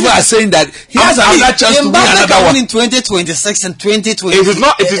why some played? of us are saying that he has another chance to win Mbappe another can win one. in 2026 and 2020. It is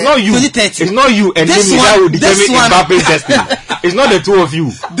not you. 2030. It's not you and This him one- that will this determine one- Mbappe's destiny. It's not the two of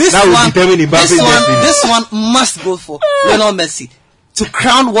you This that will one, determine Mbappe's destiny. this one must go for Lionel Messi to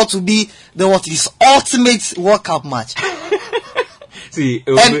crown what will be his ultimate World Cup match. See, it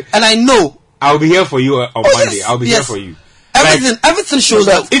will be- And I know I'll be here for you on Monday. yes, I'll be yes. here for you. everything shows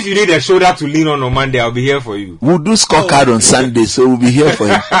that. If you need a shoulder to lean on Monday, I'll be here for you. We'll do scorecard on Sunday, so we'll be here for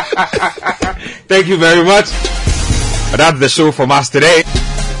him. Thank you very much. That's the show from us today.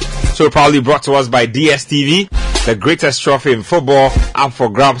 Show proudly brought to us by DSTV, the greatest trophy in football, up for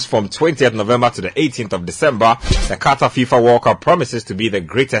grabs from 20th November to the 18th of December. The Qatar FIFA World Cup promises to be the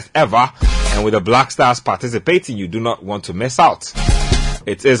greatest ever, and with the Black Stars participating, you do not want to miss out.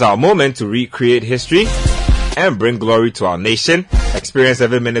 It is our moment to recreate history and bring glory to our nation. Experience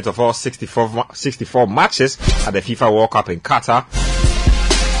every minute of all 64 matches at the FIFA World Cup in Qatar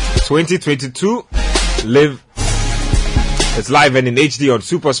 2022. Live It's live and in HD on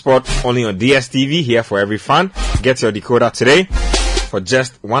SuperSport, only on DSTV, here for every fan. Get your decoder today for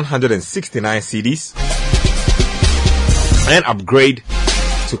just 169 CDs. And upgrade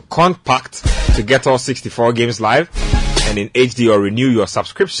to Compact to get all 64 games live and in HD, or renew your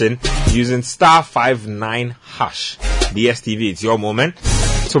subscription using *59#. DSTV, it's your moment.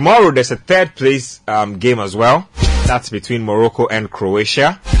 Tomorrow there's a third place game as well. That's between Morocco and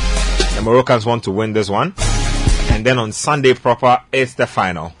Croatia. The Moroccans want to win this one. And then on Sunday proper, it's the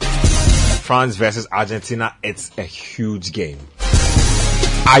final. France versus Argentina. It's a huge game.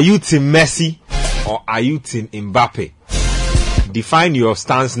 Are you Team Messi or are you Team Mbappe? Define your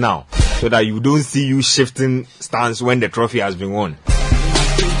stance now so that you don't see you shifting stance when the trophy has been won.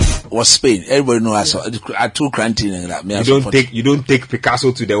 Was Spain. Everybody knows I took quarantine that. You don't take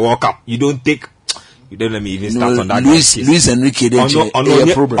Picasso to the World Cup. You don't let me even start on that. Luis Enrique any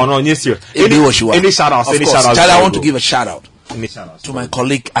shout outs? I want to give a shout out to my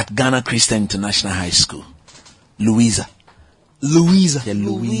colleague at Ghana Christian International High School, Louisa.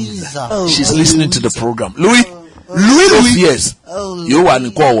 Oh, she's listening to the program. Louis. Yes. You want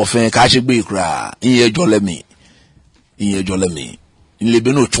to call of Kashigbe Kra. In Jolemi. In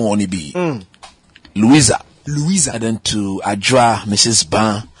Lebeno Chwani B. Louisa. And then to Adra, Mrs.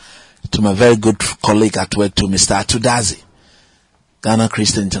 Ban, to my very good colleague at work, to Mr. Atudazi, Ghana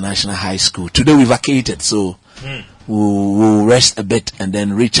Christian International High School. Today we vacated, so we'll rest a bit and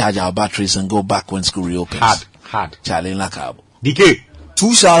then recharge our batteries and go back when school reopens. Hard. Charlie Lakabo. DK.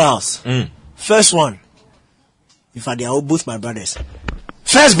 2 shout-outs. First one, if they are both my brothers.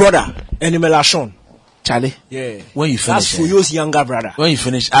 First brother, Enimela Sean. Charlie? Yeah. When you finish. That's Fuyo's younger brother. When you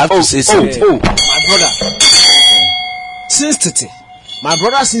finish, I have to say something. My brother. Since 30. My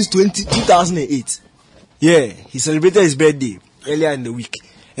brother since 2008. Yeah. He celebrated his birthday earlier in the week.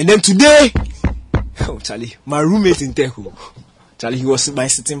 And then today, Charlie, my roommate in Tehu. Charlie, he was my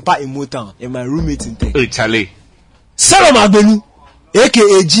sitting part in Motown. And my roommate in Tehu. Hey, Charlie. Salam Abenu,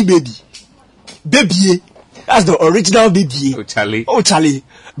 aka G Baby. Baby. That's the original baby. Oh, Charlie.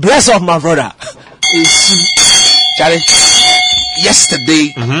 Bless up my brother. Charlie,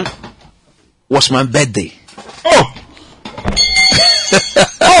 yesterday was my birthday. Oh!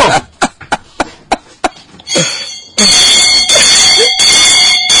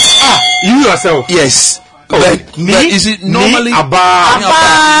 You yourself? Yes. Oh, but is it normally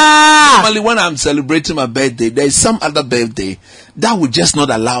when I'm celebrating my birthday, there is some other birthday that would just not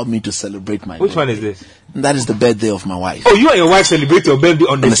allow me to celebrate my Which birthday. one is this? That is the birthday of my wife. Oh, you and your wife celebrate your birthday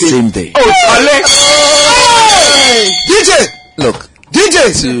on the same day. Oh, Charlie! DJ! Look,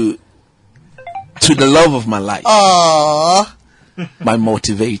 DJ! to the love of my life, my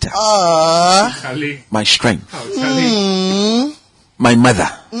motivator, Charlie. my strength, Charlie. my mother,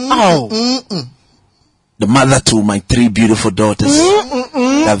 the mother to my 3 beautiful daughters,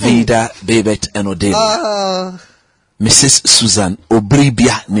 Davida, Babette, and Odelia, Mrs. Susan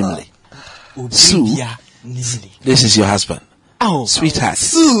Obribia Nimley. Sue, this is your husband. Oh, sweetheart.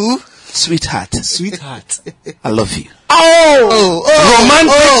 Sweetheart. I love you.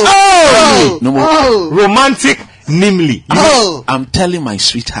 Romantic. No more. Romantic Nimley. I'm telling my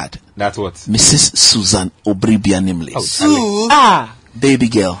sweetheart. That's what? Mrs. Susan Obribia Nimley. Baby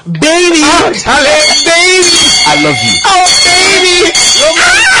girl. Baby! Baby! I love you.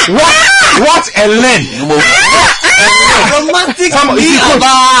 What a length! Romantic.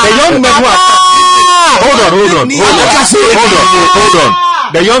 The young men who have hold on.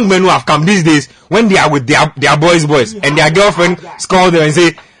 The young men who have come these days, when they are with their boys, and their girlfriend scold them and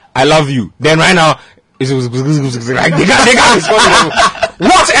say, "I love you." Then right now, it's like they can't respond.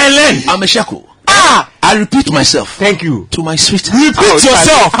 What a length! I'm a shaku. I repeat myself. Thank you to my sweetheart. Repeat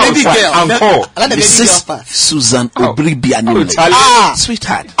yourself, baby girl. Encore. Mrs. Susan Obribia Nimley.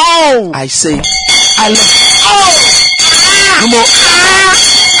 Sweetheart. I say, I love you.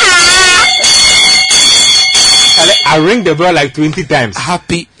 I ring the bell like 20 times.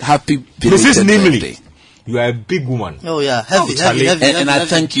 Happy Mrs. Nimley. You are a big woman. Oh yeah, heavy. And I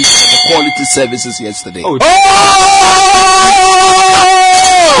thank you for the quality services yesterday.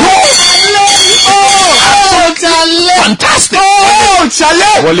 Fantastic!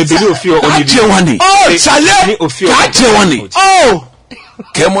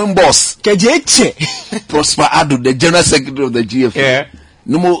 Kemon Boss. Prosper Adu, the General Secretary of the GF. Yeah.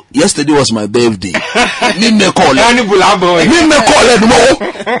 No more. Yesterday was my birthday. That's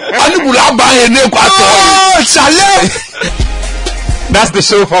the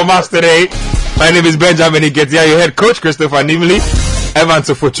show from us today. My name is Benjamin Iketia, your head coach, Christopher Nimley, Evans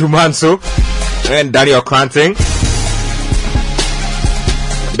Ofochumanso, and Daniel Clanting.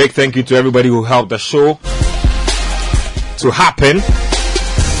 Big thank you to everybody who helped the show to happen.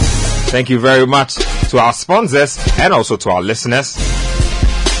 Thank you very much to our sponsors and also to our listeners.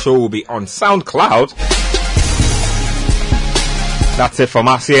 Show will be on SoundCloud. That's it from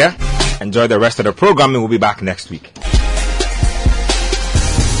us here. Enjoy the rest of the program and we'll be back next week.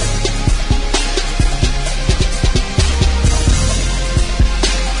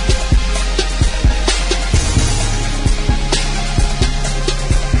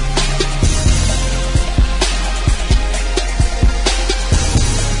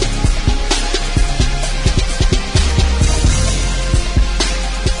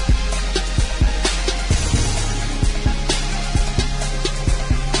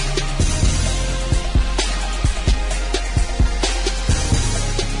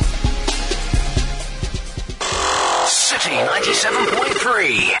 City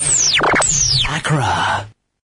 97.3. Accra.